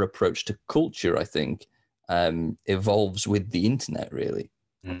how our approach to culture, I think, evolves with the internet, really.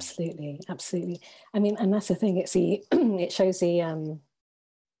 Absolutely. I mean, and that's the thing. It shows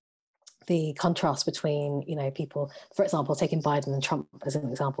the contrast between, people, for example, taking Biden and Trump as an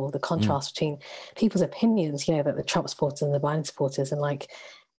example, the contrast between people's opinions, that the Trump supporters and the Biden supporters, and like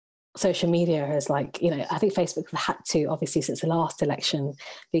social media has I think Facebook have had to, obviously, since the last election,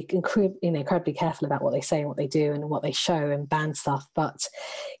 be incredibly careful about what they say and what they do and what they show and ban stuff. But,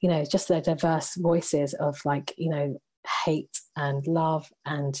 just the diverse voices of hate and love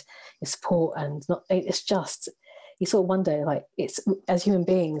and support, and it's just, you sort of wonder, it's, as human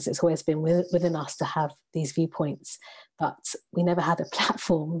beings, it's always been within us to have these viewpoints, but we never had a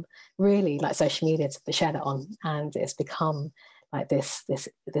platform really like social media to share that on. And it's become like this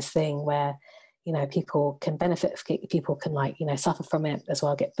thing where, people can benefit, people can suffer from it as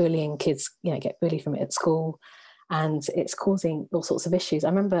well, get bullying, kids, get bullied from it at school, and it's causing all sorts of issues. I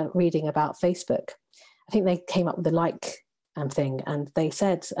remember reading about Facebook. I think they came up with the like thing, and they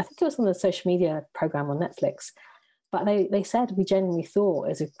said, I think it was on the social media program on Netflix, but they said, we genuinely thought it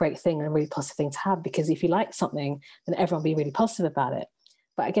was a great thing and a really positive thing to have, because if you like something, then everyone will be really positive about it.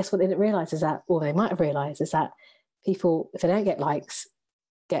 But I guess what they didn't realize is that, or they might have realized, is that people, if they don't get likes,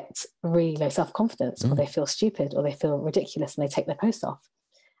 get really low self-confidence, or they feel stupid, or they feel ridiculous, and they take their post off.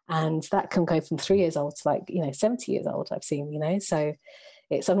 And that can go from 3 years old to 70 years old, I've seen, so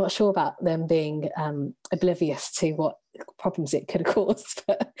I'm not sure about them being oblivious to what problems it could have caused,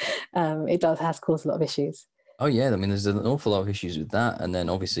 but it has caused a lot of issues. Oh, yeah. I mean, there's an awful lot of issues with that. And then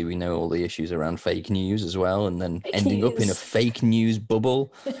obviously we know all the issues around fake news as well. And then ending up in a fake news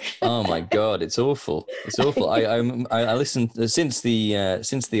bubble. Oh, my God. It's awful. It's awful. I listened since the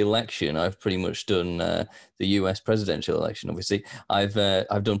election. I've pretty much done the US presidential election. Obviously, I've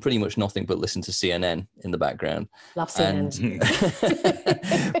done pretty much nothing but listen to CNN in the background. Love CNN.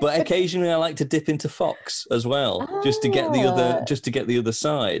 But occasionally I like to dip into Fox as well, just to get the other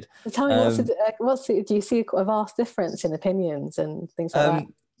side. Tell me, do you see a vast difference in opinions and things like that?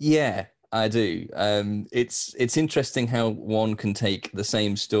 Yeah, I do. It's interesting how one can take the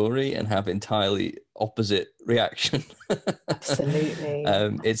same story and have entirely opposite reaction. Absolutely.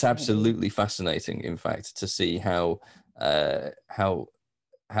 It's absolutely fascinating, in fact, to see how they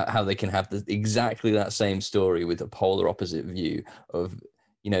can have exactly that same story with a polar opposite view of,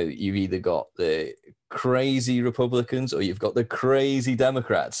 you've either got the crazy Republicans or you've got the crazy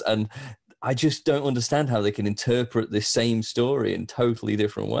Democrats. And I just don't understand how they can interpret the same story in totally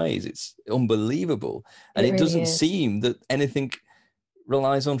different ways. It's unbelievable. And it really doesn't seem that anything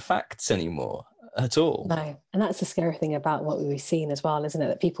relies on facts anymore at all. No. And that's the scary thing about what we've seen as well, isn't it?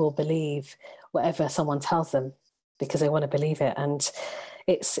 That people believe whatever someone tells them because they want to believe it. And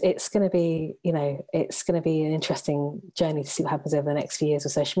it's going to be, it's going to be an interesting journey to see what happens over the next few years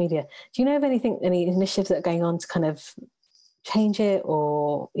with social media. Do you know of any initiatives that are going on to kind of change it,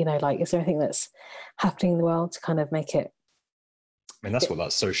 or like, is there anything that's happening in the world to kind of make it? I mean, that's what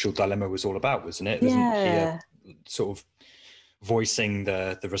that social dilemma was all about, wasn't it? Yeah. Isn't he sort of voicing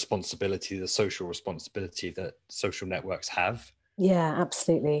the responsibility, the social responsibility that social networks have? Yeah,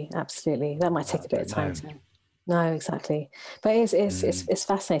 absolutely, that might take a bit of time to. No, exactly. But it's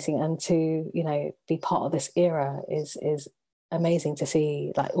fascinating, and to be part of this era is amazing to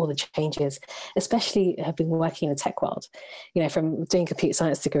see, like, all the changes, especially have been working in the tech world, from doing computer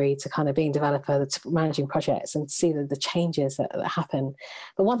science degree to kind of being developer to managing projects, and see the changes that happen.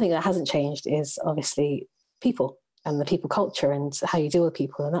 But one thing that hasn't changed is obviously people and the people culture and how you deal with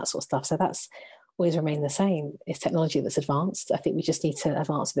people and that sort of stuff. So that's always remained the same. It's technology that's advanced. I think we just need to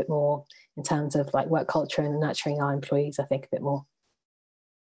advance a bit more in terms of like work culture and nurturing our employees, I think, a bit more.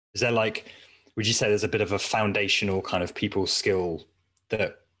 Is there, like, would you say there's a bit of a foundational kind of people skill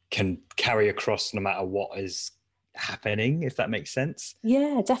that can carry across no matter what is happening, if that makes sense?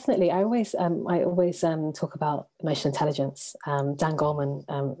 Yeah, definitely. I always talk about emotional intelligence. Dan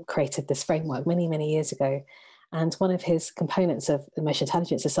Goleman created this framework many years ago, and one of his components of emotional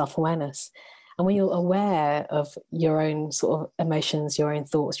intelligence is self-awareness. And when you're aware of your own sort of emotions, your own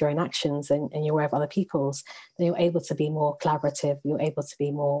thoughts, your own actions, and you're aware of other people's, then you're able to be more collaborative. You're able to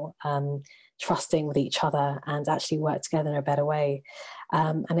be more trusting with each other and actually work together in a better way.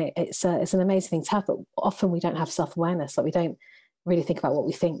 And it's an amazing thing to have. But often we don't have self-awareness. Like, we don't really think about what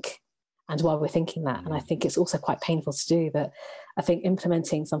we think and why we're thinking that. And I think it's also quite painful to do. But I think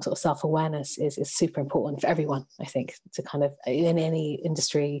implementing some sort of self-awareness is super important for everyone, I think, to kind of, in any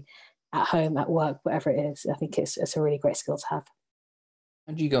industry, at home, at work, whatever it is. I think it's a really great skill to have.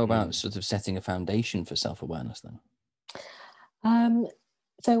 How do you go about sort of setting a foundation for self-awareness then?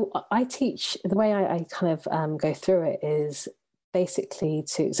 So I teach, the way I kind of go through it is basically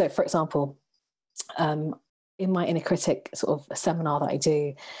so for example, in my Inner Critic sort of steminar that I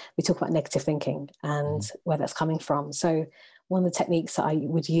do, we talk about negative thinking and where that's coming from. So one of the techniques that I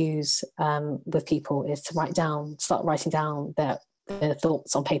would use with people is to start writing down their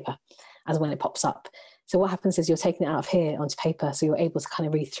thoughts on paper as when it pops up. So what happens is you're taking it out of here onto paper, so you're able to kind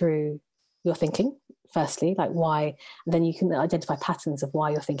of read through your thinking firstly, like why, and then you can identify patterns of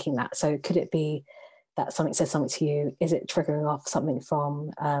why you're thinking that. So could it be that something says something to you? Is it triggering off something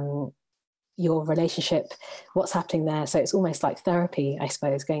from your relationship? What's happening there? So it's almost like therapy, I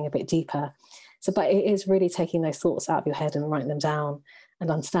suppose, going a bit deeper. So, but it is really taking those thoughts out of your head and writing them down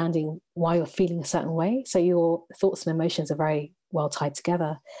and understanding why you're feeling a certain way. So your thoughts and emotions are very well tied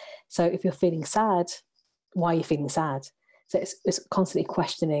together. So if you're feeling sad, why are you feeling sad? So it's constantly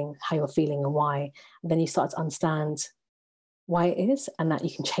questioning how you're feeling and why. And then you start to understand why it is, and that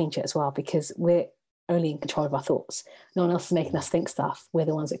you can change it as well, because we're only in control of our thoughts. No one else is making us think stuff. We're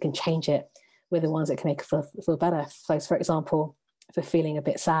the ones that can change it. We're the ones that can make us feel better. So for example, if we're feeling a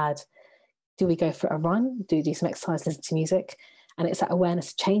bit sad, do we go for a run? Do we do some exercise, listen to music? And it's that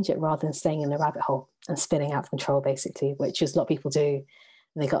awareness to change it rather than staying in the rabbit hole and spinning out of control, basically, which is a lot of people do.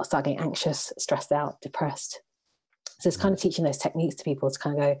 And they got to start getting anxious, stressed out, depressed. So it's kind of teaching those techniques to people to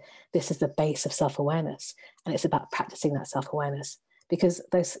kind of go, this is the base of self-awareness. And it's about practicing that self-awareness, because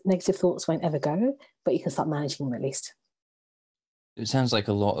those negative thoughts won't ever go, but you can start managing them at least. It sounds like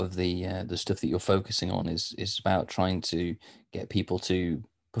a lot of the stuff that you're focusing on is about trying to get people to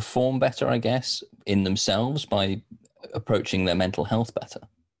perform better, I guess, in themselves by approaching their mental health better.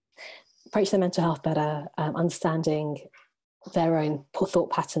 Approach their mental health better, understanding their own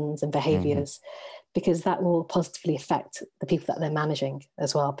thought patterns and behaviors, because that will positively affect the people that they're managing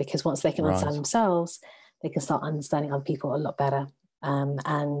as well. Because once they can understand themselves, they can start understanding other people a lot better.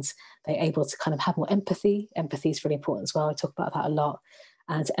 And they're able to kind of have more empathy. Empathy is really important as well. I talk about that a lot.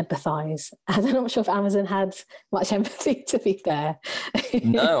 And to empathize. And I'm not sure if Amazon had much empathy, to be fair.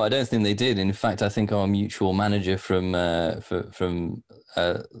 No, I don't think they did. In fact, I think our mutual manager from Love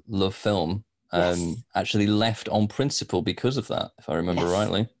Film actually left on principle because of that, if I remember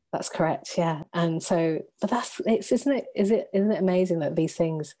rightly. That's correct. Yeah. And so, but isn't it amazing that these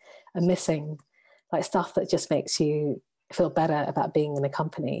things are missing, like stuff that just makes you feel better about being in a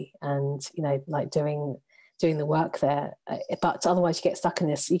company and, like doing the work there. But otherwise you get stuck in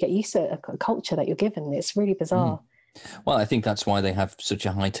this, you get used to a culture that you're given. It's really bizarre. Well, I think that's why they have such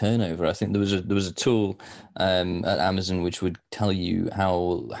a high turnover. I think there was a tool at Amazon which would tell you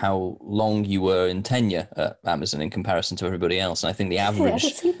how long you were in tenure at Amazon in comparison to everybody else. And I think the average. I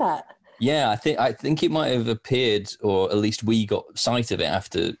didn't see that. Yeah, I think it might have appeared, or at least we got sight of it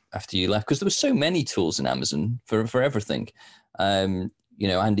after you left, because there were so many tools in Amazon for everything, and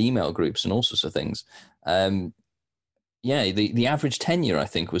email groups and all sorts of things. The average tenure, I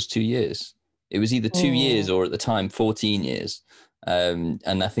think, was 2 years It was either 2 years or at the time 14 years. And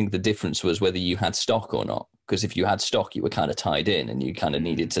I think the difference was whether you had stock or not. Because if you had stock, you were kind of tied in and you kind of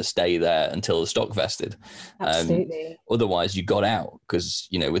needed to stay there until the stock vested. Absolutely. Otherwise, you got out because,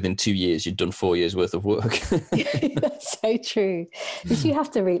 within 2 years, you'd done 4 years worth of work. That's so true. Did you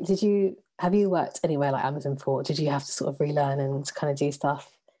have to have you worked anywhere like Amazon before? Did you have to sort of relearn and kind of do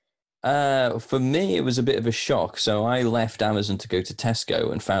stuff? For me, it was a bit of a shock. So I left Amazon to go to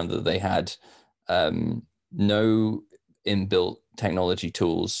Tesco and found that they had no inbuilt technology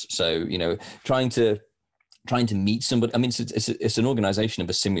tools. So, trying to meet somebody. I mean, it's an organization of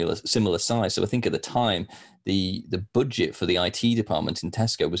a similar size. So I think at the time, the budget for the IT department in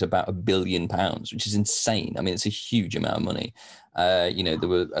Tesco was about £1 billion, which is insane. I mean, it's a huge amount of money. There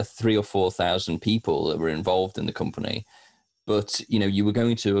were 3,000 or 4,000 people that were involved in the company. But, you were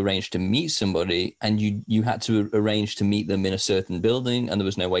going to arrange to meet somebody and you had to arrange to meet them in a certain building and there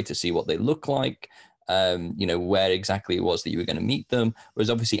was no way to see what they look like. Where exactly it was that you were going to meet them. Whereas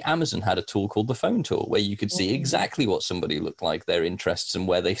obviously Amazon had a tool called the phone tool where you could see exactly what somebody looked like, their interests and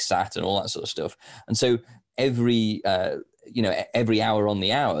where they sat and all that sort of stuff. And so every hour on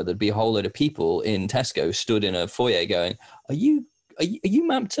the hour, there'd be a whole load of people in Tesco stood in a foyer going, are you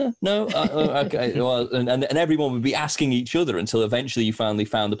Mamta? No? Okay. Well, and everyone would be asking each other until eventually you finally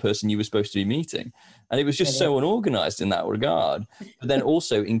found the person you were supposed to be meeting. And it was just so unorganized in that regard, but then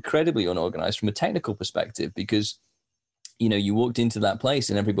also incredibly unorganized from a technical perspective because, you walked into that place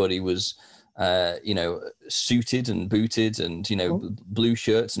and everybody was, suited and booted and, blue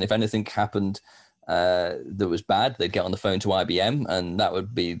shirts. And if anything happened that was bad, they'd get on the phone to IBM and that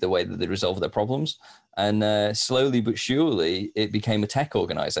would be the way that they resolve their problems. And slowly but surely, it became a tech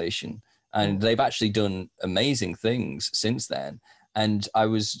organization. And they've actually done amazing things since then. And I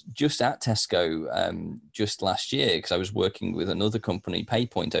was just at Tesco just last year because I was working with another company,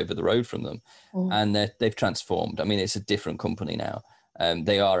 PayPoint, over the road from them. And they've transformed. I mean, it's a different company now.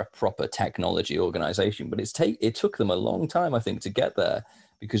 They are a proper technology organization. But it took them a long time, I think, to get there.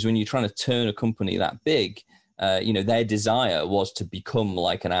 Because when you're trying to turn a company that big, their desire was to become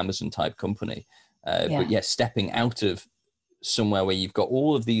like an Amazon-type company. But yes, stepping out of somewhere where you've got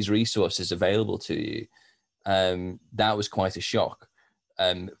all of these resources available to you, that was quite a shock.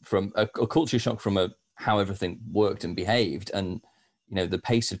 From a culture shock from how everything worked and behaved. And, the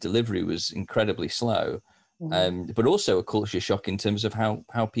pace of delivery was incredibly slow. But also a culture shock in terms of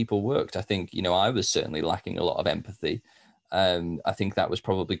how people worked. I think, I was certainly lacking a lot of empathy. I think that was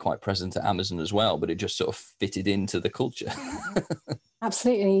probably quite present at Amazon as well, but it just sort of fitted into the culture.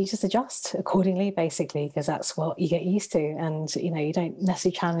 Absolutely. You just adjust accordingly, basically, because that's what you get used to. And, you don't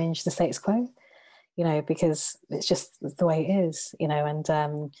necessarily challenge the status quo, because it's just the way it is, and,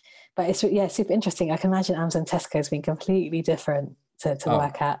 but it's, super interesting. I can imagine Amazon Tesco has been completely different to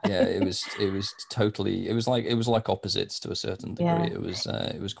work at. Yeah, it was like opposites to a certain degree.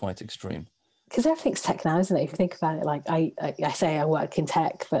 Yeah. It was quite extreme. Because everything's tech now, isn't it? If you think about it, like I say I work in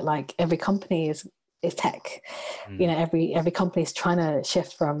tech, but like every company is tech. Every company is trying to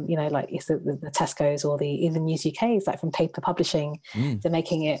shift from, like it's the Tesco's or even News UK's, like from paper publishing to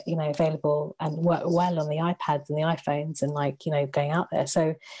making it, available and work well on the iPads and the iPhones and like, going out there.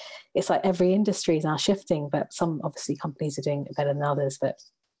 So it's like every industry is now shifting, but some obviously companies are doing it better than others, but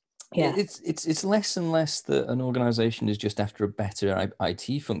yeah, it's less and less that an organization is just after a better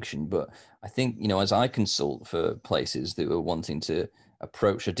IT function. But I think, as I consult for places that are wanting to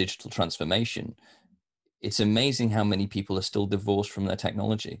approach a digital transformation, it's amazing how many people are still divorced from their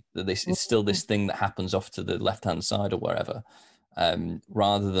technology. That it's still this thing that happens off to the left-hand side or wherever,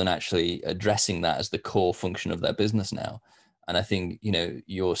 rather than actually addressing that as the core function of their business now. And I think,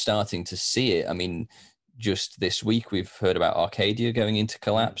 you're starting to see it. I mean, just this week, we've heard about Arcadia going into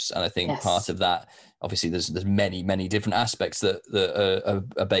collapse. And I think part of that, obviously, there's many, many different aspects that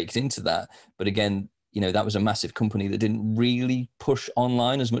are baked into that. But again, that was a massive company that didn't really push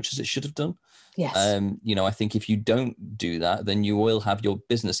online as much as it should have done. Yes. I think if you don't do that, then you will have your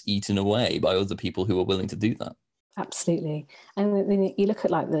business eaten away by other people who are willing to do that. Absolutely. And then you look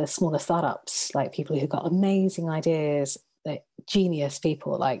at like the smaller startups, like people who've got amazing ideas, like genius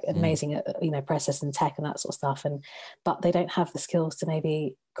people, like amazing at process and tech and that sort of stuff, but they don't have the skills to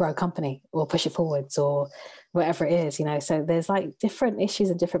maybe grow a company or push it forwards or whatever it is, so there's like different issues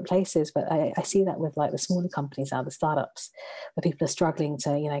in different places. But I see that with like the smaller companies now, the startups, where people are struggling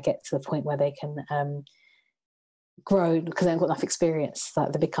to get to the point where they can grow because they haven't got enough experience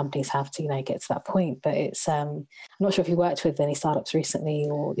like the big companies have to get to that point. But it's I'm not sure if you worked with any startups recently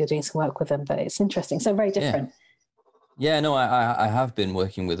or you're doing some work with them, but it's interesting. So very different. Yeah, no, I have been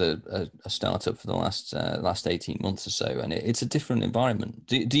working with a startup for the last 18 months or so, and it's a different environment.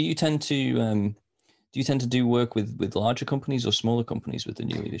 Do you tend to do work with larger companies or smaller companies with the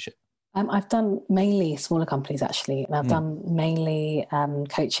new leadership? I've done mainly smaller companies actually, and I've done mainly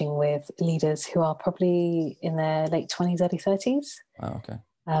coaching with leaders who are probably in their late 20s, early 30s. Oh, okay.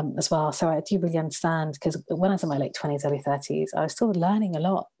 As well. So I do really understand, because when I was in my late 20s, early 30s, I was still learning a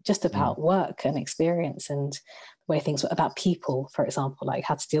lot just about work and experience and the way things were about people, for example, like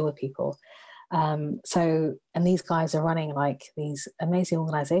how to deal with people. And these guys are running like these amazing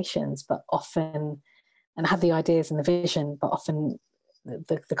organizations, but often, and have the ideas and the vision, but often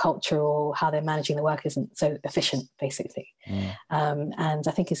the culture or how they're managing the work isn't so efficient, basically. And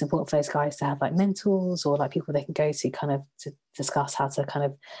I think it's important for those guys to have like mentors or like people they can go to kind of to discuss how to kind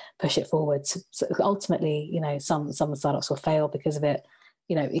of push it forward. So ultimately, you know, some startups will fail because of it.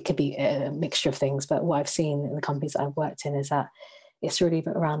 You know, it could be a mixture of things, but what I've seen in the companies that I've worked in is that it's really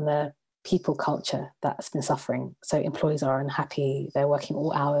around the people culture that's been suffering. So employees are unhappy, they're working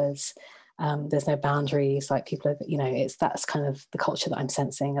all hours. There's no boundaries, like people are, you know, that's kind of the culture that I'm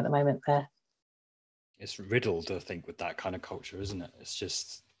sensing at the moment there. It's riddled, I think, with that kind of culture, isn't it?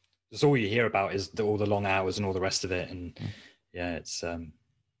 It's all you hear about is all the long hours and all the rest of it. And yeah, it's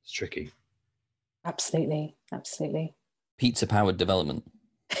tricky. Absolutely. Pizza powered development.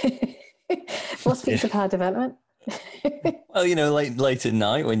 What's pizza powered development? Well, you know, late at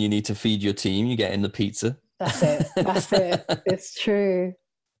night when you need to feed your team, you get in the pizza. That's it. It's true.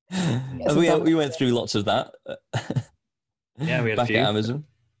 And we went through lots of that. Yeah, we had back a few. at Amazon.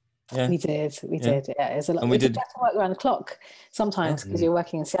 Yeah. We did. Yeah, it's a lot. And we did have to work around the clock sometimes because you're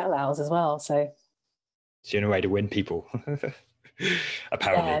working in Seattle hours as well. So it's the only way to win people,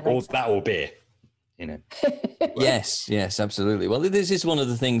 apparently, or beer. You know. Yes, absolutely. Well, this is one of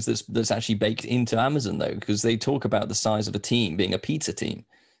the things that's actually baked into Amazon, though, because they talk about the size of a team being a pizza team,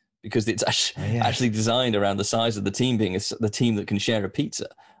 because it's actually designed around the size of the team being the team that can share a pizza.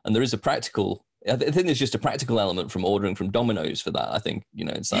 And there is I think there's just a practical element from ordering from Domino's for that. I think, you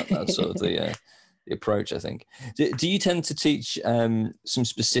know, it's that's sort of the approach, I think. Do you tend to teach some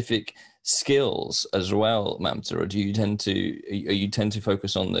specific skills as well, Mamta, or do you tend to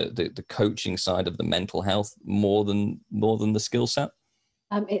focus on the coaching side of the mental health more than the skill set?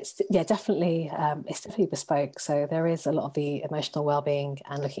 It's definitely bespoke. So there is a lot of the emotional well-being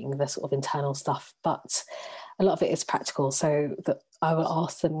and looking at the sort of internal stuff, but a lot of it is practical. So that I will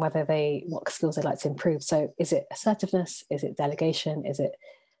ask them what skills they'd like to improve. So is it assertiveness? Is it delegation? Is it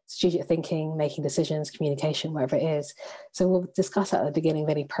strategic thinking, making decisions, communication, whatever it is? So we'll discuss that at the beginning of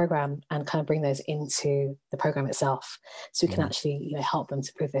any program and kind of bring those into the program itself, so we can actually help them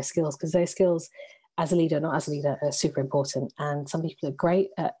to improve their skills, because those skills, as a leader, not as a leader, are super important. And some people are great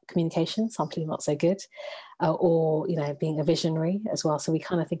at communication, some people are not so good, or being a visionary as well. So we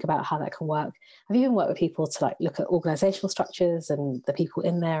kind of think about how that can work. I've even worked with people to like look at organizational structures and the people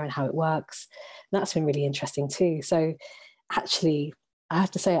in there and how it works. And that's been really interesting too. So actually, I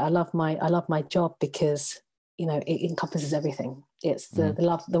have to say I love my job because it encompasses everything. It's the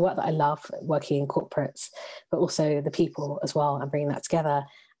work that I love, working in corporates, but also the people as well, and bringing that together.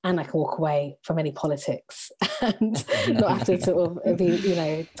 And I can walk away from any politics and not have to sort of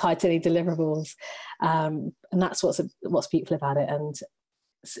be, tied to any deliverables. And that's what's beautiful about it. And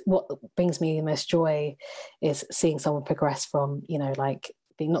what brings me the most joy is seeing someone progress from,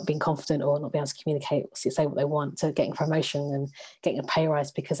 not being confident or not being able to communicate, or say what they want, to getting promotion and getting a pay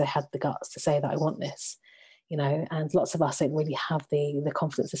rise because they had the guts to say that I want this, and lots of us don't really have the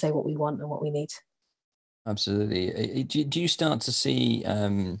confidence to say what we want and what we need. Absolutely. Do you start to see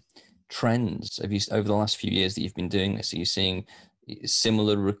trends? Have you, over the last few years that you've been doing this, are you seeing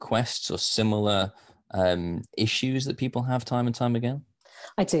similar requests or similar issues that people have time and time again?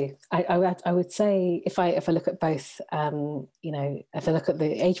 I do. I would say if I look at both, if I look at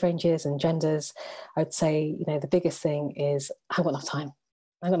the age ranges and genders, I would say, the biggest thing is I haven't got enough time.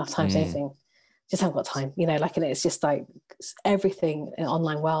 I haven't got enough time for anything. Just haven't got time, and it's just like everything in the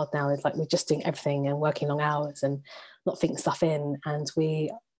online world now is like we're just doing everything and working long hours and not fitting stuff in, and we're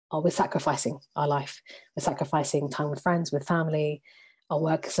sacrificing our life. We're sacrificing time with friends, with family. Our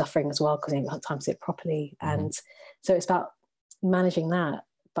work is suffering as well because we haven't got time to do it properly. And so it's about managing that,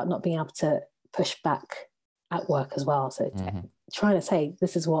 but not being able to push back at work as well. So trying to say,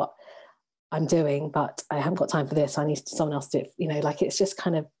 this is what I'm doing, but I haven't got time for this. I need someone else to do it. It's just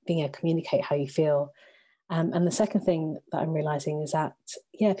kind of being able to communicate how you feel. And the second thing that I'm realizing is that,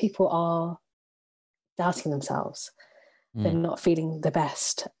 people are doubting themselves. They're not feeling the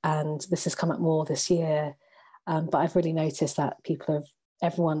best. And this has come up more this year. But I've really noticed that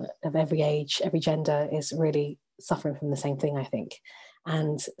everyone of every age, every gender is really suffering from the same thing, I think.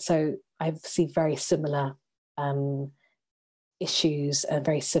 And so I see very similar issues and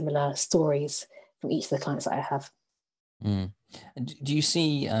very similar stories from each of the clients that I have. Do you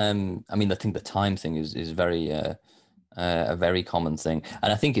see, I mean, I think the time thing is very, a very common thing.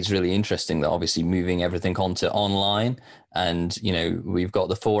 And I think it's really interesting that obviously moving everything onto online and, you know, we've got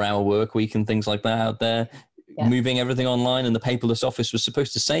the 4-hour work week and things like that out there. Yeah. Moving everything online, and the paperless office was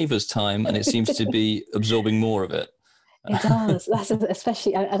supposed to save us time, and it seems to be absorbing more of it. It does. That's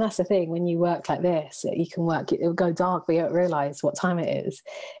especially, and that's the thing, when you work like this, you can work, it'll go dark, but you don't realize what time it is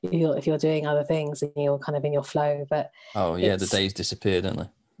if you're doing other things and you're kind of in your flow. But oh yeah, the days disappear, don't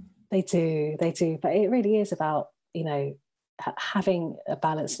they? They do. But it really is about, you know, having a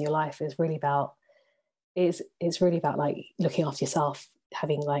balance in your life is really about, it's really about like looking after yourself,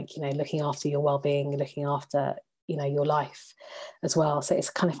 having like, you know, looking after your well-being, looking after, you know, your life as well. So it's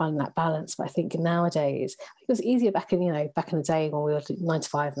kind of finding that balance. But I think nowadays, it was easier back in the day when we were 9 to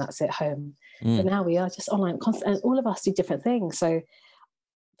 5 and that's it, home. But now we are just online constant, and all of us do different things. So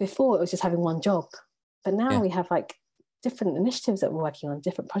before it was just having one job, but now we have like different initiatives that we're working on,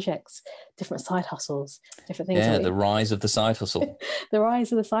 different projects, different side hustles, different things. Yeah, the rise of the side hustle. The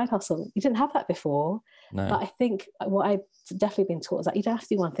rise of the side hustle. You didn't have that before. No. But I think what I've definitely been taught is that you don't have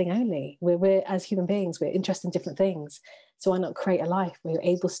to do one thing only. We're as human beings, we're interested in different things. So why not create a life where you're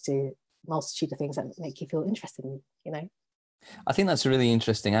able to do a multitude of things that make you feel interested in, you know? I think that's a really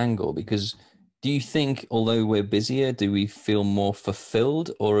interesting angle, because do you think, although we're busier, do we feel more fulfilled,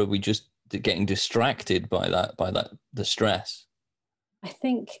 or are we just getting distracted by the stress? I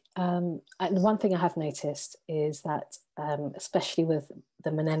think and one thing I have noticed is that especially with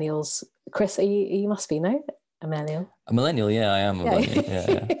the millennials, Chris, you must be, no, a millennial? A millennial, yeah, I am a millennial.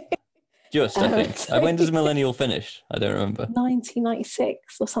 Yeah. Just, I think. When does a millennial finish? I don't remember.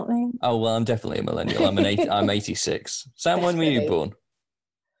 1996 or something. Oh well, I'm definitely a millennial. I'm 86. Sam, when were you born?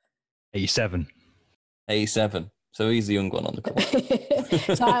 87. 87. So he's the young one on the call.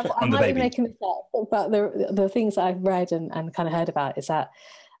 So I might be making this up, but the things that I've read and kind of heard about is that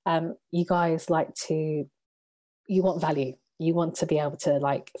you guys you want value. You want to be able to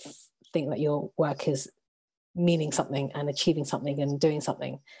like think that your work is meaning something and achieving something and doing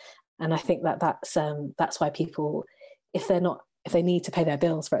something. And I think that's why people, if they need to pay their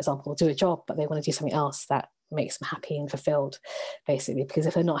bills, for example, do a job, but they want to do something else that makes them happy and fulfilled, basically, because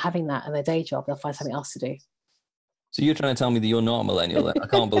if they're not having that in their day job, they'll find something else to do. So you're trying to tell me that you're not a millennial then? I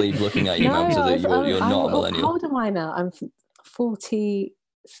can't believe looking at you, Mamta, that you're not a millennial. How old am I now? I'm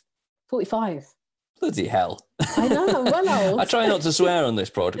 45. Bloody hell. I know, I'm well old. I try not to swear on this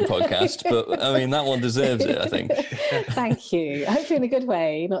podcast, but I mean, that one deserves it, I think. Thank you. Hopefully in a good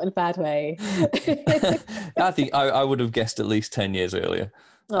way, not in a bad way. I think I would have guessed at least 10 years earlier.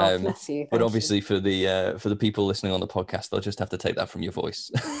 Oh, bless you. But obviously for the people listening on the podcast, they'll just have to take that from your voice.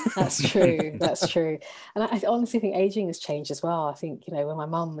 That's true. That's true. And I honestly think aging has changed as well. I think, you know, when my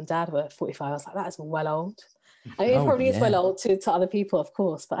mum and dad were 45, I was like, that is well old. I mean, it probably is well old to other people, of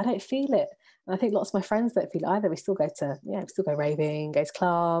course, but I don't feel it. And I think lots of my friends don't feel it either. We still go raving, go to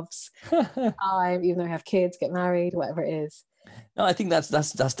clubs, even though we have kids, get married, whatever it is. No, I think that's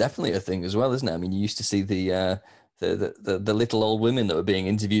definitely a thing as well, isn't it? I mean, you used to see the little old women that were being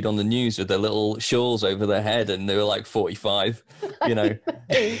interviewed on the news with their little shawls over their head, and they were like 45. You know,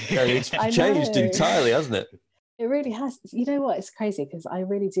 it's changed entirely, hasn't it? It really has. You know what? It's crazy because I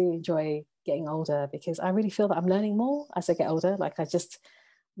really do enjoy getting older, because I really feel that I'm learning more as I get older. Like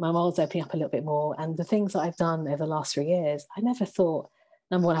my mind's opening up a little bit more, and the things that I've done over the last 3 years, I never thought,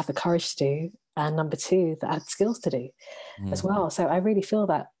 number one, I have the courage to do, and number two, that I had skills to do as well. So I really feel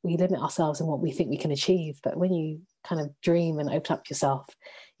that we limit ourselves in what we think we can achieve, but when you kind of dream and open up yourself,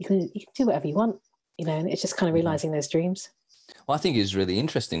 you can do whatever you want, you know. And it's just kind of realizing those dreams. Well, I think it's really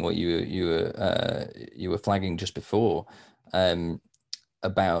interesting what you were flagging just before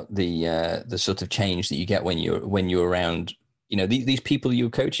about the sort of change that you get when you're around, you know, these people you're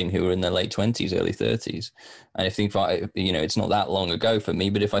coaching who are in their late 20s, early 30s. And I think, you know, it's not that long ago for me,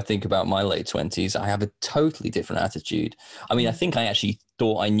 but if I think about my late 20s, I have a totally different attitude. I mean, I think I actually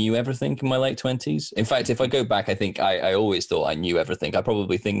thought I knew everything in my late 20s. In fact, if I go back, I think I always thought I knew everything. I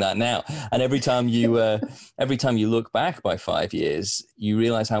probably think that now. And every time you look back by 5 years, you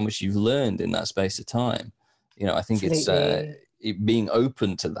realize how much you've learned in that space of time. You know, I think Absolutely. being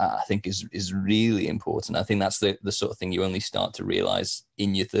open to that, I think is really important. I think that's the sort of thing you only start to realize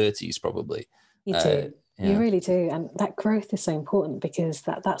in your 30s, probably. You do. You really do. And that growth is so important, because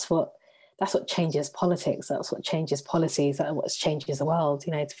that's what changes politics. That's what changes policies. That's what changes the world,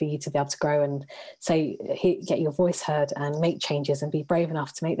 you know, for you to be able to grow and say, get your voice heard and make changes and be brave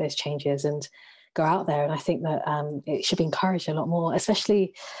enough to make those changes and go out there. And I think that it should be encouraged a lot more,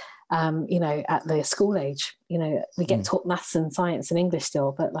 especially at the school age. We get taught maths and science and English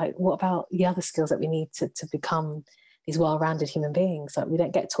still, but like, what about the other skills that we need to become these well-rounded human beings? Like, we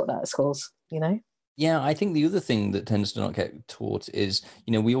don't get taught that at schools, Yeah, I think the other thing that tends to not get taught is,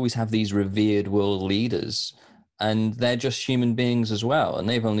 we always have these revered world leaders, and they're just human beings as well. And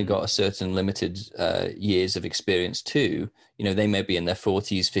they've only got a certain limited years of experience too. They may be in their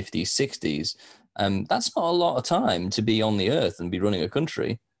 40s, 50s, 60s. That's not a lot of time to be on the earth and be running a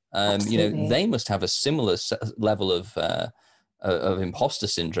country. They must have a similar level of imposter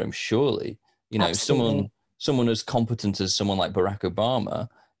syndrome, surely. Someone as competent as someone like Barack Obama,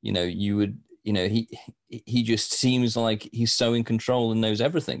 you would, he just seems like he's so in control and knows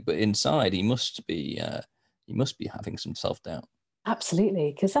everything, but inside he must be having some self-doubt.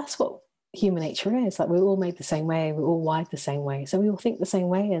 Absolutely, because that's what human nature is. Like, we're all made the same way, we're all wired the same way, so we all think the same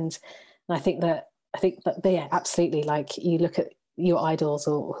way. And I think that yeah, absolutely. Like, you look at your idols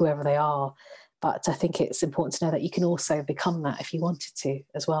or whoever they are, but I think it's important to know that you can also become that if you wanted to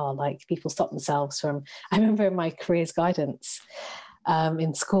as well. Like, people stop themselves from. I remember in my careers guidance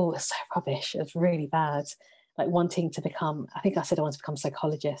in school, it was so rubbish. It was really bad. Like, wanting to become, I think I said I wanted to become a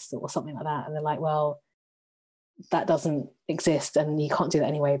psychologist or something like that. And they're like, well, that doesn't exist and you can't do that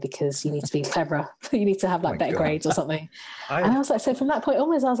anyway because you need to be cleverer. You need to have like better grades or something. And I was like, so from that point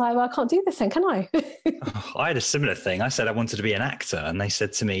onwards, I was like, well, I can't do this then, can I? I had a similar thing. I said I wanted to be an actor, and they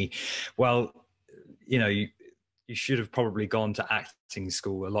said to me, well, you should have probably gone to acting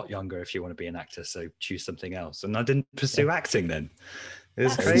school a lot younger if you want to be an actor, so choose something else. And I didn't pursue acting then. It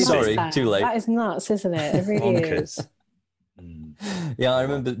was crazy. Sorry, too late. That is nuts, isn't it? It really is. Yeah, I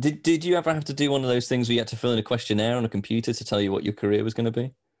remember. Did you ever have to do one of those things where you had to fill in a questionnaire on a computer to tell you what your career was going to be?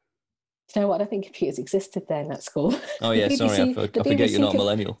 Do you know what? I don't think computers existed then at school. Oh yeah, sorry, I forget you're not a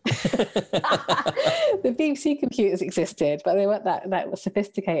millennial. The BBC computers existed, but they weren't that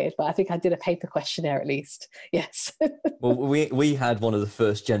sophisticated. But I think I did a paper questionnaire at least. Yes. Well, we had one of the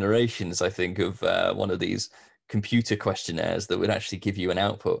first generations, I think, of one of these computer questionnaires that would actually give you an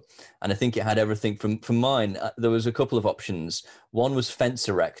output, and I think it had everything from mine. There was a couple of options. One was fence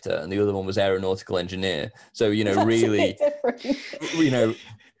erector, and the other one was aeronautical engineer. So that's really different.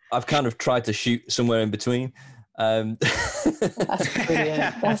 I've kind of tried to shoot somewhere in between. That's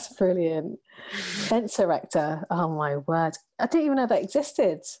brilliant. That's brilliant. Fence erector. Oh my word! I didn't even know that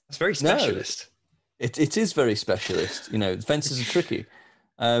existed. It's very specialist. No, it is very specialist. Fences are tricky.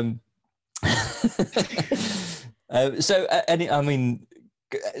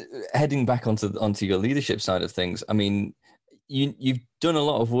 Heading back onto your leadership side of things, I mean, you've done a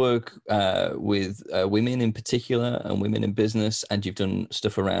lot of work with women in particular and women in business, and you've done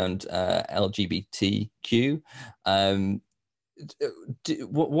stuff around LGBTQ.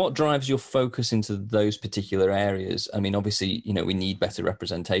 What drives your focus into those particular areas? I mean, obviously, we need better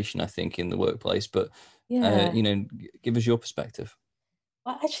representation, I think, in the workplace, but give us your perspective.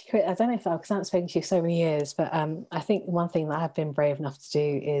 Well, actually, I don't know because I haven't spoken to you so many years, but I think one thing that I've been brave enough to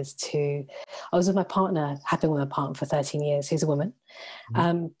do is I was with my partner, had been with my partner for 13 years, who's a woman,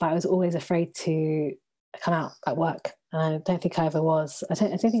 but I was always afraid to come out at work. And I don't think I ever was. I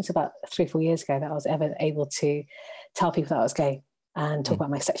don't think it's about 3-4 years ago that I was ever able to tell people that I was gay and talk about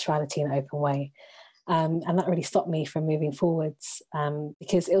my sexuality in an open way. And that really stopped me from moving forwards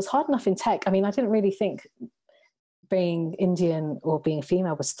because it was hard enough in tech. I mean, I didn't really think being Indian or being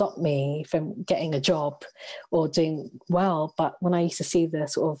female would stop me from getting a job or doing well. But when I used to see the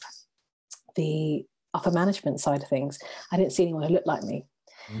sort of the upper management side of things, I didn't see anyone who looked like me.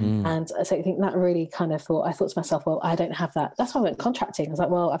 And so I think that really kind of I thought to myself, well, I don't have that. That's why I went contracting. I was like,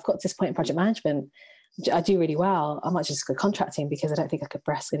 well, I've got to this point in project management. I do really well. I might just go contracting because I don't think I could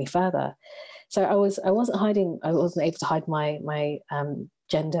progress any further. So I wasn't able to hide my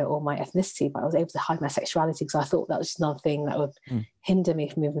gender or my ethnicity, but I was able to hide my sexuality because I thought that was just another thing that would hinder me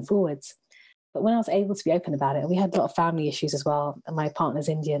from moving forwards. But when I was able to be open about it, and we had a lot of family issues as well, and my partner's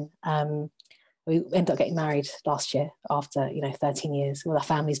Indian, we ended up getting married last year after 13 years with our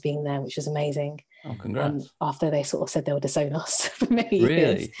families being there, which was amazing. Oh, congrats. After they sort of said they would disown us for many years.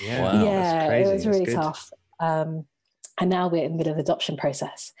 Really? Yeah, wow, yeah, it was really tough. And now we're in the middle of the adoption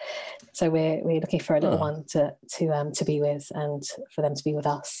process. So we're looking for a little one to be with and for them to be with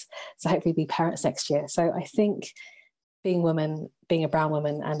us. So hopefully be parents next year. So I think being a brown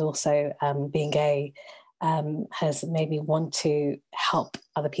woman and also being gay has made me want to help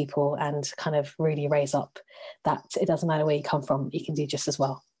other people and kind of really raise up that it doesn't matter where you come from, you can do just as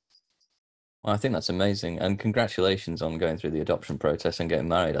well. Well, I think that's amazing. And congratulations on going through the adoption process and getting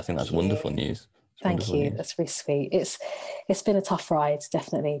married. I think that's wonderful news. It's Thank you. That's really sweet. It's been a tough ride,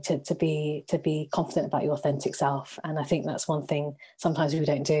 definitely, to be confident about your authentic self. And I think that's one thing sometimes we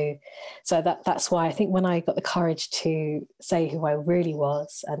don't do. So that's why I think when I got the courage to say who I really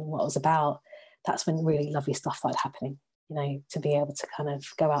was and what I was about, that's when really lovely stuff started happening. You know, to be able to kind of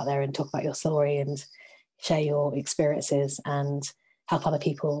go out there and talk about your story and share your experiences and help other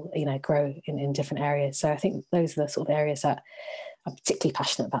people, you know, grow in different areas. So I think those are the sort of areas that I'm particularly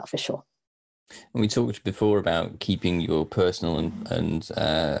passionate about, for sure. And we talked before about keeping your personal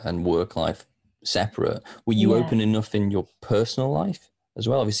and work life separate. Were you open enough in your personal life as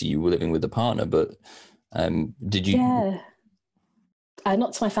well? Obviously, you were living with a partner, but did you? Yeah.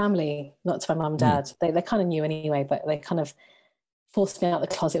 Not to my family, not to my mum and dad. They kind of knew anyway, but they kind of forced me out of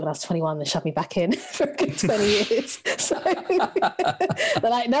the closet when I was 21 and shoved me back in for a good 20 years. So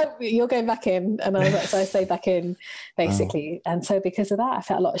they're like, no, you're going back in. And I was like, so I stayed back in, basically. And so because of that, I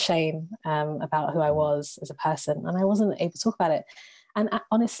felt a lot of shame about who I was as a person. And I wasn't able to talk about it. And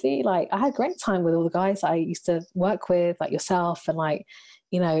honestly, like, I had a great time with all the guys I used to work with, like yourself. And like,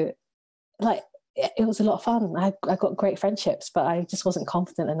 you know, like, it was a lot of fun. I got great friendships, but I just wasn't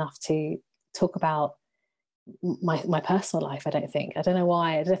confident enough to talk about my personal life. I don't know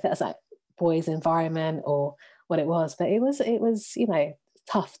why. I don't know if that's like boys' environment or what it was, but it was you know,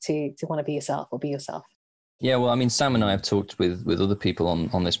 tough to want to be yourself or be yourself. Yeah, well, I mean, Sam and I have talked with other people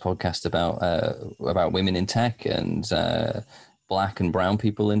on this podcast about women in tech and black and brown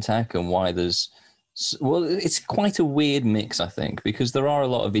people in tech, and why it's quite a weird mix, I think, because there are a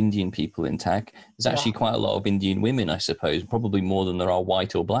lot of Indian people in tech. There's actually quite a lot of Indian women, I suppose, probably more than there are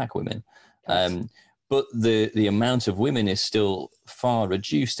white or black women. Yes. But the amount of women is still far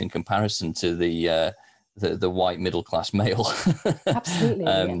reduced in comparison to the white middle class male. Absolutely,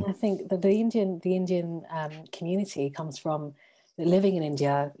 and I think that the Indian community comes from living in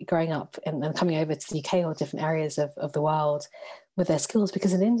India, growing up, and coming over to the UK or different areas of the world with their skills.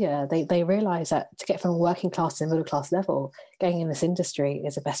 Because in India, they realise that to get from working class to middle class level, going in this industry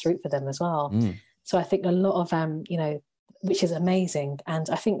is the best route for them as well. So I think a lot of you know, which is amazing, and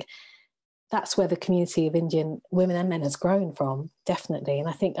I think that's where the community of Indian women and men has grown from, definitely. And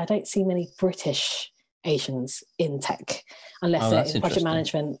I don't see many British Asians in tech, unless they're in project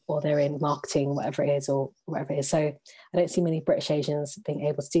management or they're in marketing, whatever it is. So I don't see many British Asians being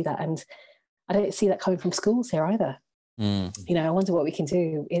able to do that. And I don't see that coming from schools here either. You know, I wonder what we can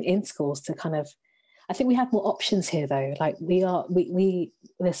do in schools to kind of, I think we have more options here though. Like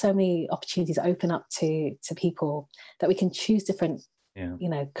there's so many opportunities open up to people that we can choose different you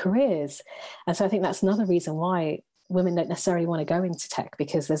know, careers. And so I think that's another reason why women don't necessarily want to go into tech,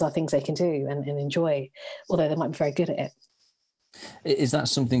 because there's other things they can do and enjoy, although they might be very good at it. Is that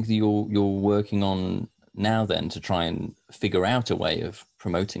something that you're working on now then, to try and figure out a way of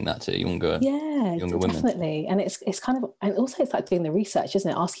promoting that to younger women? Definitely. And it's kind of, and also it's like doing the research,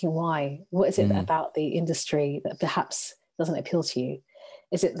 isn't it? Asking why. What is it about the industry that perhaps doesn't appeal to you?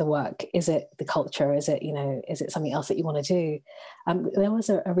 Is it the work? Is it the culture? Is it, you know, is it something else that you want to do? There was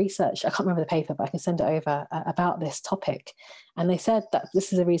a research, I can't remember the paper, but I can send it over, about this topic. And they said that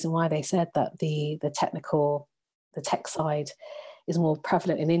this is the reason why they said that the tech side is more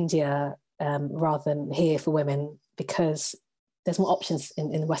prevalent in India rather than here for women, because there's more options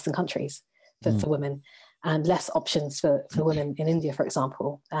in the Western countries for women, and less options for women in India, for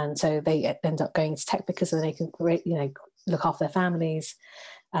example. And so they end up going to tech because then they can, you know, look after their families,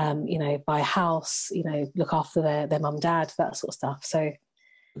 you know, buy a house, you know, look after their mum, dad, that sort of stuff. So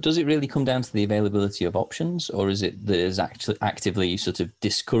does it really come down to the availability of options, or is it that it's actually actively sort of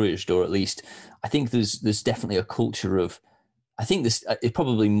discouraged? Or at least I think there's definitely a culture of, I think this is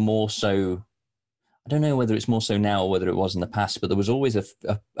probably more so, I don't know whether it's more so now or whether it was in the past, but there was always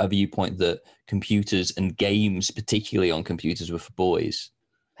a viewpoint that computers and games, particularly on computers, were for boys.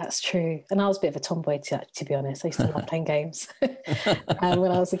 That's true. And I was a bit of a tomboy, to be honest. I used to love playing games when I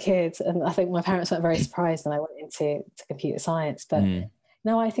was a kid. And I think my parents weren't very surprised when I went into computer science. But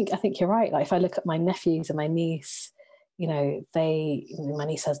no, I think you're right. Like, if I look at my nephews and my niece, you know, my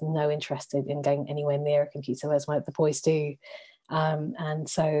niece has no interest in going anywhere near a computer, whereas the boys do. And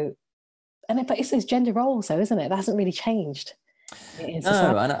so, but it's those gender roles though, isn't it? That hasn't really changed.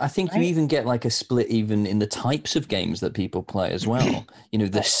 No, and I think you even get like a split even in the types of games that people play as well. You know,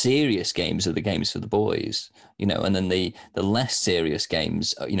 the serious games are the games for the boys, you know, and then the less serious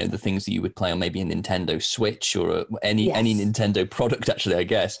games, you know, the things that you would play on maybe a Nintendo Switch or any Nintendo product, actually, I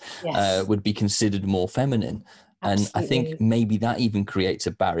guess, would be considered more feminine. Absolutely. And I think maybe that even creates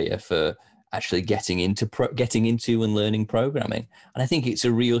a barrier for actually getting into and learning programming. And I think it's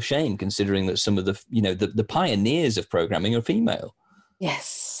a real shame, considering that some of the, you know, the pioneers of programming are female.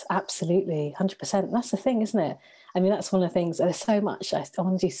 Yes, absolutely, 100%. That's the thing, isn't it? I mean, that's one of the things. There's so much. I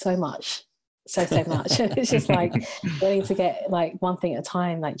want to do so much, so much. It's just like wanting to get like one thing at a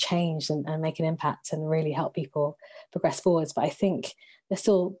time, like change and make an impact and really help people progress forwards. But I think there's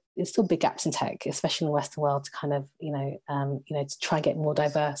still big gaps in tech, especially in the Western world, to kind of to try and get more of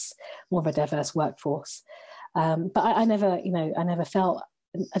a diverse workforce. But I never, I never felt.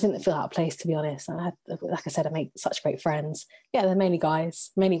 I didn't feel out of place, to be honest. Like I said, I make such great friends. Yeah, they're mainly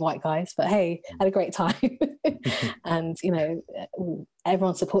guys, mainly white guys, but hey, I had a great time. And,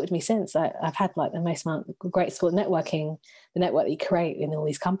 everyone supported me since. I've had like the most amount of great support. Networking, the network that you create in all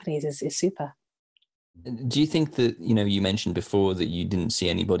these companies is super. Do you think that, you mentioned before that you didn't see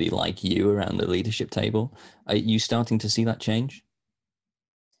anybody like you around the leadership table? Are you starting to see that change?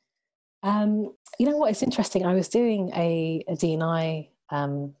 You know what? It's interesting. I was doing a D&I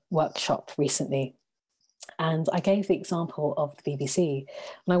workshop recently, and I gave the example of the BBC.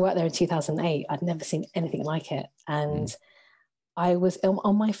 When I worked there in 2008, I'd never seen anything like it. And I was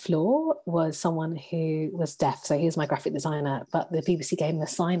on my floor was someone who was deaf, so he was my graphic designer, but the BBC gave him a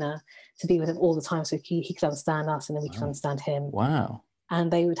signer to be with him all the time, so he could understand us and then we could understand him. Wow. And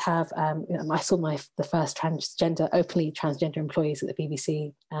they would have, I saw the first openly transgender employees at the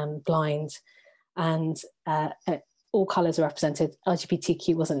BBC, blind, and all colours are represented.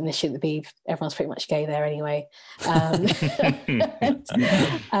 LGBTQ wasn't an issue at the Beeb. Everyone's pretty much gay there anyway. So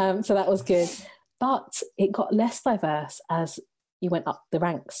that was good. But it got less diverse as you went up the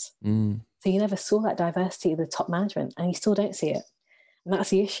ranks. So you never saw that diversity in the top management, and you still don't see it. And that's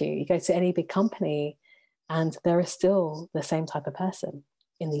the issue. You go to any big company and there is still the same type of person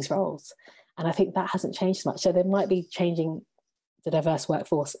in these roles. And I think that hasn't changed much. So there might be changing the diverse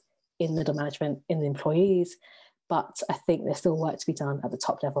workforce in middle management, in the employees, but I think there's still work to be done at the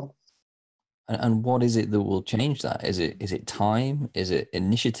top level. And what is it that will change that? Is it time? Is it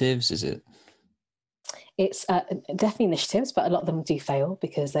initiatives? It's definitely initiatives, but a lot of them do fail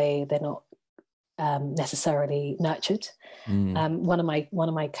because they're not necessarily nurtured. One of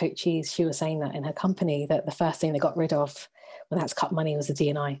my coaches, she was saying that in her company that the first thing they got rid of when that's cut money was the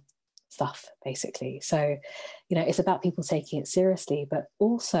D&I stuff, basically. So, it's about people taking it seriously, but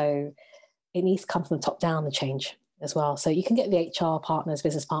also it needs to come from the top down, the change as well. So you can get the HR partners,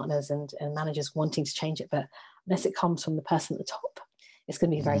 business partners and managers wanting to change it, but unless it comes from the person at the top, it's going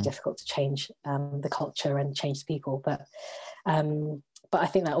to be very difficult to change the culture and change the people. But I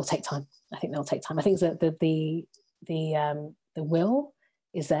think that will take time. I think that the will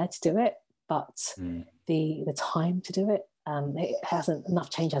is there to do it, but the time to do it,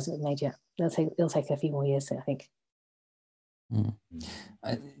 enough change hasn't been made yet. It'll take a few more years, I think.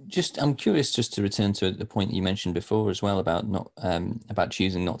 I'm curious, just to return to the point you mentioned before as well about about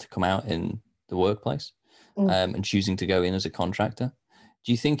choosing not to come out in the workplace and choosing to go in as a contractor.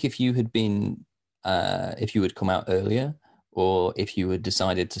 Do you think if you had come out earlier, or if you had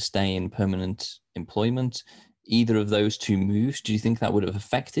decided to stay in permanent employment, either of those two moves, do you think that would have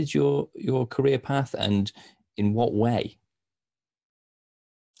affected your career path, and in what way?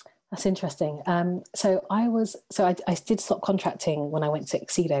 That's interesting. So I did stop contracting when I went to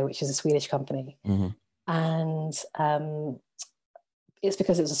Excedo, which is a Swedish company. And it's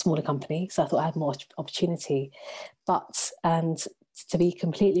because it was a smaller company, so I thought I had more opportunity. And to be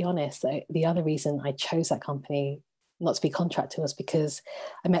completely honest, the other reason I chose that company not to be contractor was because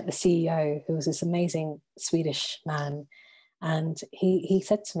I met the CEO, who was this amazing Swedish man. And he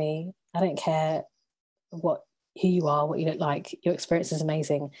said to me, I don't care who you are, what you look like, your experience is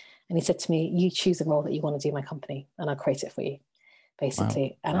amazing. And he said to me, you choose the role that you want to do in my company and I'll create it for you,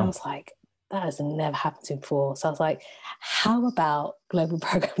 basically. Wow. And I was like, that has never happened to me before. So I was like, how about global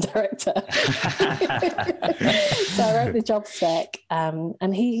program director? So I wrote the job spec,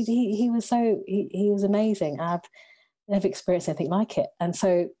 and he was amazing. I've never experienced anything like it. And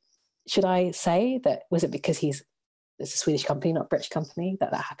so should I say that, was it because it's a Swedish company, not a British company,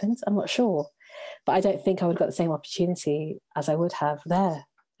 that happened? I'm not sure. But I don't think I would have got the same opportunity as I would have there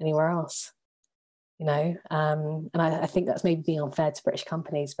anywhere else, and I think that's maybe being unfair to British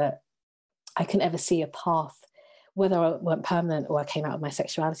companies, but I couldn't ever see a path, whether I went permanent or I came out of my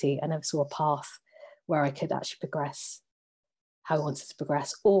sexuality, I never saw a path where I could actually progress how I wanted to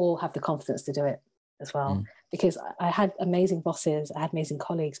progress, or have the confidence to do it as well. Because I had amazing bosses, I had amazing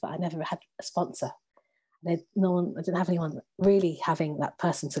colleagues, but I never had a sponsor. I didn't have anyone really having that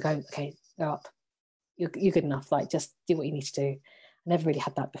person to go, okay, go up. You're good enough. Like, just do what you need to do. I never really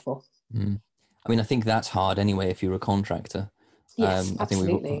had that before. I mean, I think that's hard anyway if you're a contractor. Yes, I think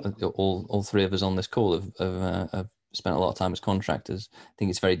absolutely. all three of us on this call have spent a lot of time as contractors. I think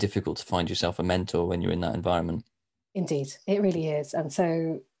it's very difficult to find yourself a mentor when you're in that environment. Indeed, it really is. And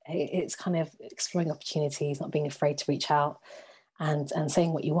so it's kind of exploring opportunities, not being afraid to reach out and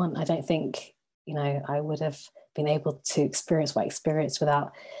saying what you want. I don't think, I would have been able to experience what I experienced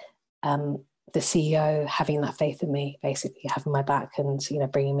without the CEO having that faith in me, basically having my back and,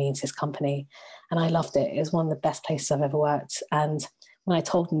 bringing me into his company. And I loved it. It was one of the best places I've ever worked. And when I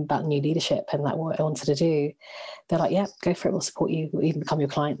told them about new leadership and that what I wanted to do, they're like, yeah, go for it. We'll support you. We'll even become your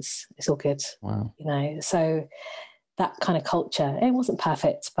clients. It's all good. Wow. So that kind of culture, it wasn't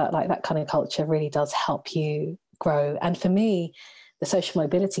perfect, but like that kind of culture really does help you grow. And for me, the social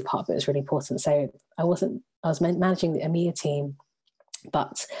mobility part of it was really important. So I was managing the EMEA team,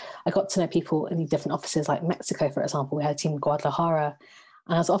 but I got to know people in different offices, like Mexico, for example. We had a team in Guadalajara,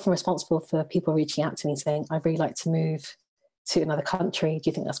 and I was often responsible for people reaching out to me saying, I'd really like to move to another country. Do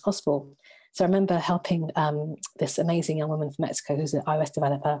you think that's possible? So I remember helping this amazing young woman from Mexico who's an iOS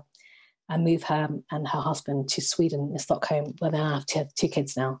developer, and move her and her husband to Sweden, in Stockholm, where they have two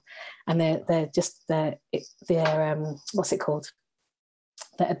kids now. And they're what's it called?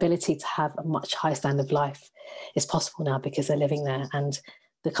 Their ability to have a much higher standard of life is possible now because they're living there. And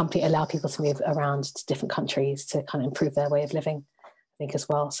the company allow people to move around to different countries to kind of improve their way of living, I think, as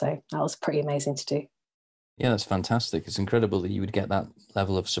well. So that was pretty amazing to do. Yeah, that's fantastic. It's incredible that you would get that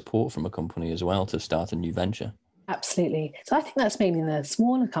level of support from a company as well to start a new venture. Absolutely. So I think that's mainly in the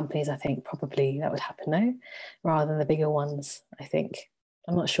smaller companies, I think probably that would happen, no? Rather than the bigger ones, I think.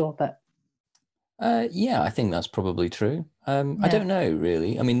 I'm not sure, but... yeah, I think that's probably true. I don't know,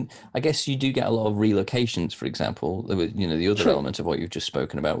 really. I mean, I guess you do get a lot of relocations, for example. The other True. element of what you've just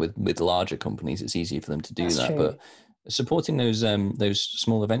spoken about with larger companies, it's easier for them to do That's that. true. But supporting those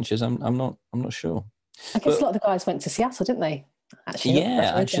smaller ventures, I'm not sure. I guess a lot of the guys went to Seattle, didn't they?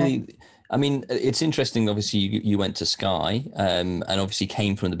 Actually, I mean, it's interesting. Obviously, you went to Sky, and obviously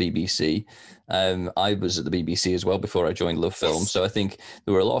came from the BBC. I was at the BBC as well before I joined Love Film. Yes. So I think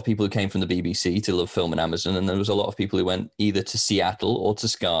there were a lot of people who came from the BBC to Love Film and Amazon, and there was a lot of people who went either to Seattle or to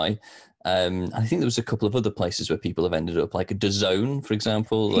Sky. I think there was a couple of other places where people have ended up, like a DAZN, for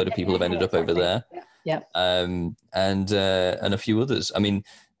example. A lot of people have ended up over there. Yeah. And a few others. I mean,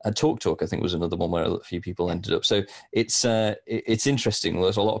 TalkTalk, I think, was another one where a few people ended up. So it's interesting.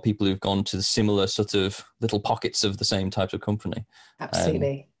 There's a lot of people who've gone to the similar sort of little pockets of the same type of company.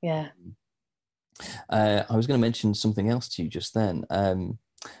 Absolutely, yeah. I was going to mention something else to you just then.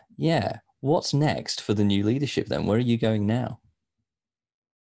 What's next for the new leadership then? Where are you going now?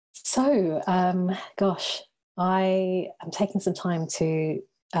 So, I am taking some time to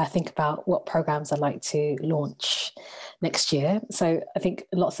think about what programs I'd like to launch next year. So I think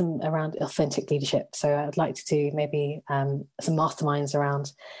lots of them around authentic leadership. So I'd like to do maybe some masterminds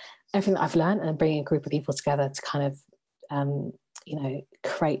around everything that I've learned and bringing a group of people together to kind of,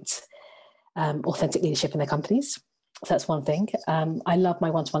 create authentic leadership in their companies. So that's one thing. I love my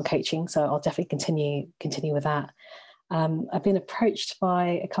one-to-one coaching, so I'll definitely continue with that. I've been approached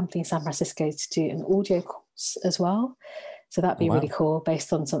by a company in San Francisco to do an audio course as well. So that'd be really cool,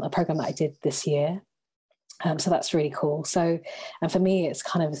 based on a program that I did this year. So that's really cool. So, and for me, it's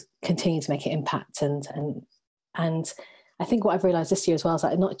kind of continuing to make an impact. And I think what I've realized this year as well is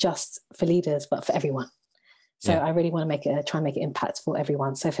that not just for leaders, but for everyone. So I really want to try and make an impact for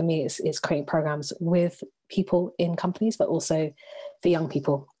everyone. So for me, it's creating programs with people in companies, but also for young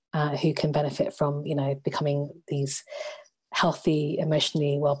people who can benefit from, becoming these healthy,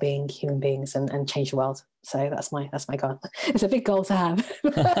 emotionally well-being human beings and change the world. So that's my goal. It's a big goal to have.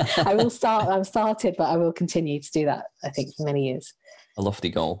 I've started, but I will continue to do that, I think, for many years. A lofty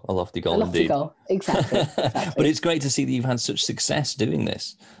goal indeed. Exactly. But it's great to see that you've had such success doing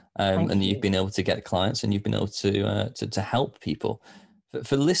this, and you've been able to get clients and you've been able to help people.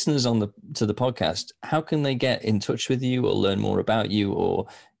 For listeners to the podcast, how can they get in touch with you or learn more about you or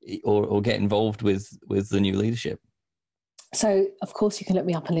get involved with the new leadership? So, of course, you can look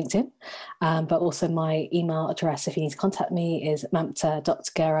me up on LinkedIn, but also my email address, if you need to contact me, is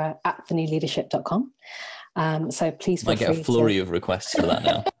mamta.gera@thenewleadership.com. So please feel free. Might get a flurry of requests for that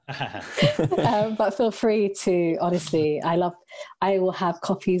now. But feel free to, honestly, I will have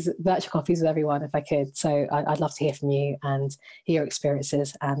virtual coffees with everyone if I could. So I'd love to hear from you and hear your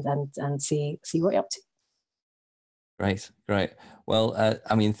experiences and see what you're up to. Great. Well,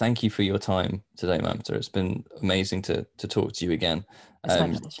 thank you for your time today, Mamta. It's been amazing to talk to you again. It's my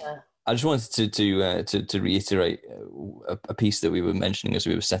pleasure. I just wanted to reiterate a piece that we were mentioning as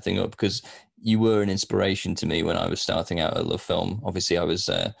we were setting up, because you were an inspiration to me when I was starting out at Love Film. Obviously, I was,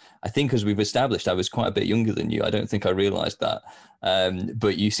 I think as we've established, I was quite a bit younger than you. I don't think I realized that.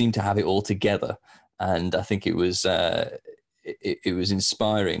 But you seem to have it all together. And I think it was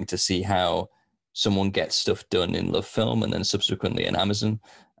inspiring to see how someone gets stuff done in Love Film and then subsequently in Amazon.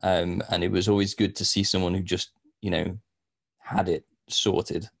 And it was always good to see someone who just, had it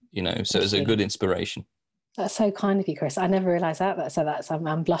sorted, so it was a good inspiration. That's so kind of you, Chris. I never realised that. So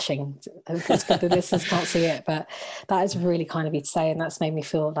I'm blushing. It's good that the listeners can't see it, but that is really kind of you to say, and that's made me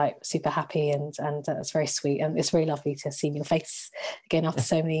feel like super happy, and it's very sweet, and it's really lovely to see your face again after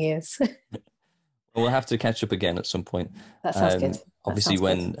so many years. Well, we'll have to catch up again at some point. That sounds good. Obviously,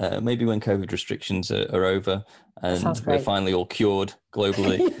 maybe when COVID restrictions are over and we're finally all cured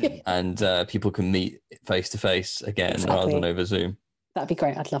globally, and people can meet face to face again rather than over Zoom. That'd be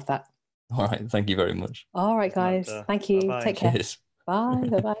great. I'd love that. All right. Thank you very much. All right, guys. Thank you. Bye-bye. Take care. Cheers. Bye.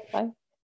 Bye. Bye.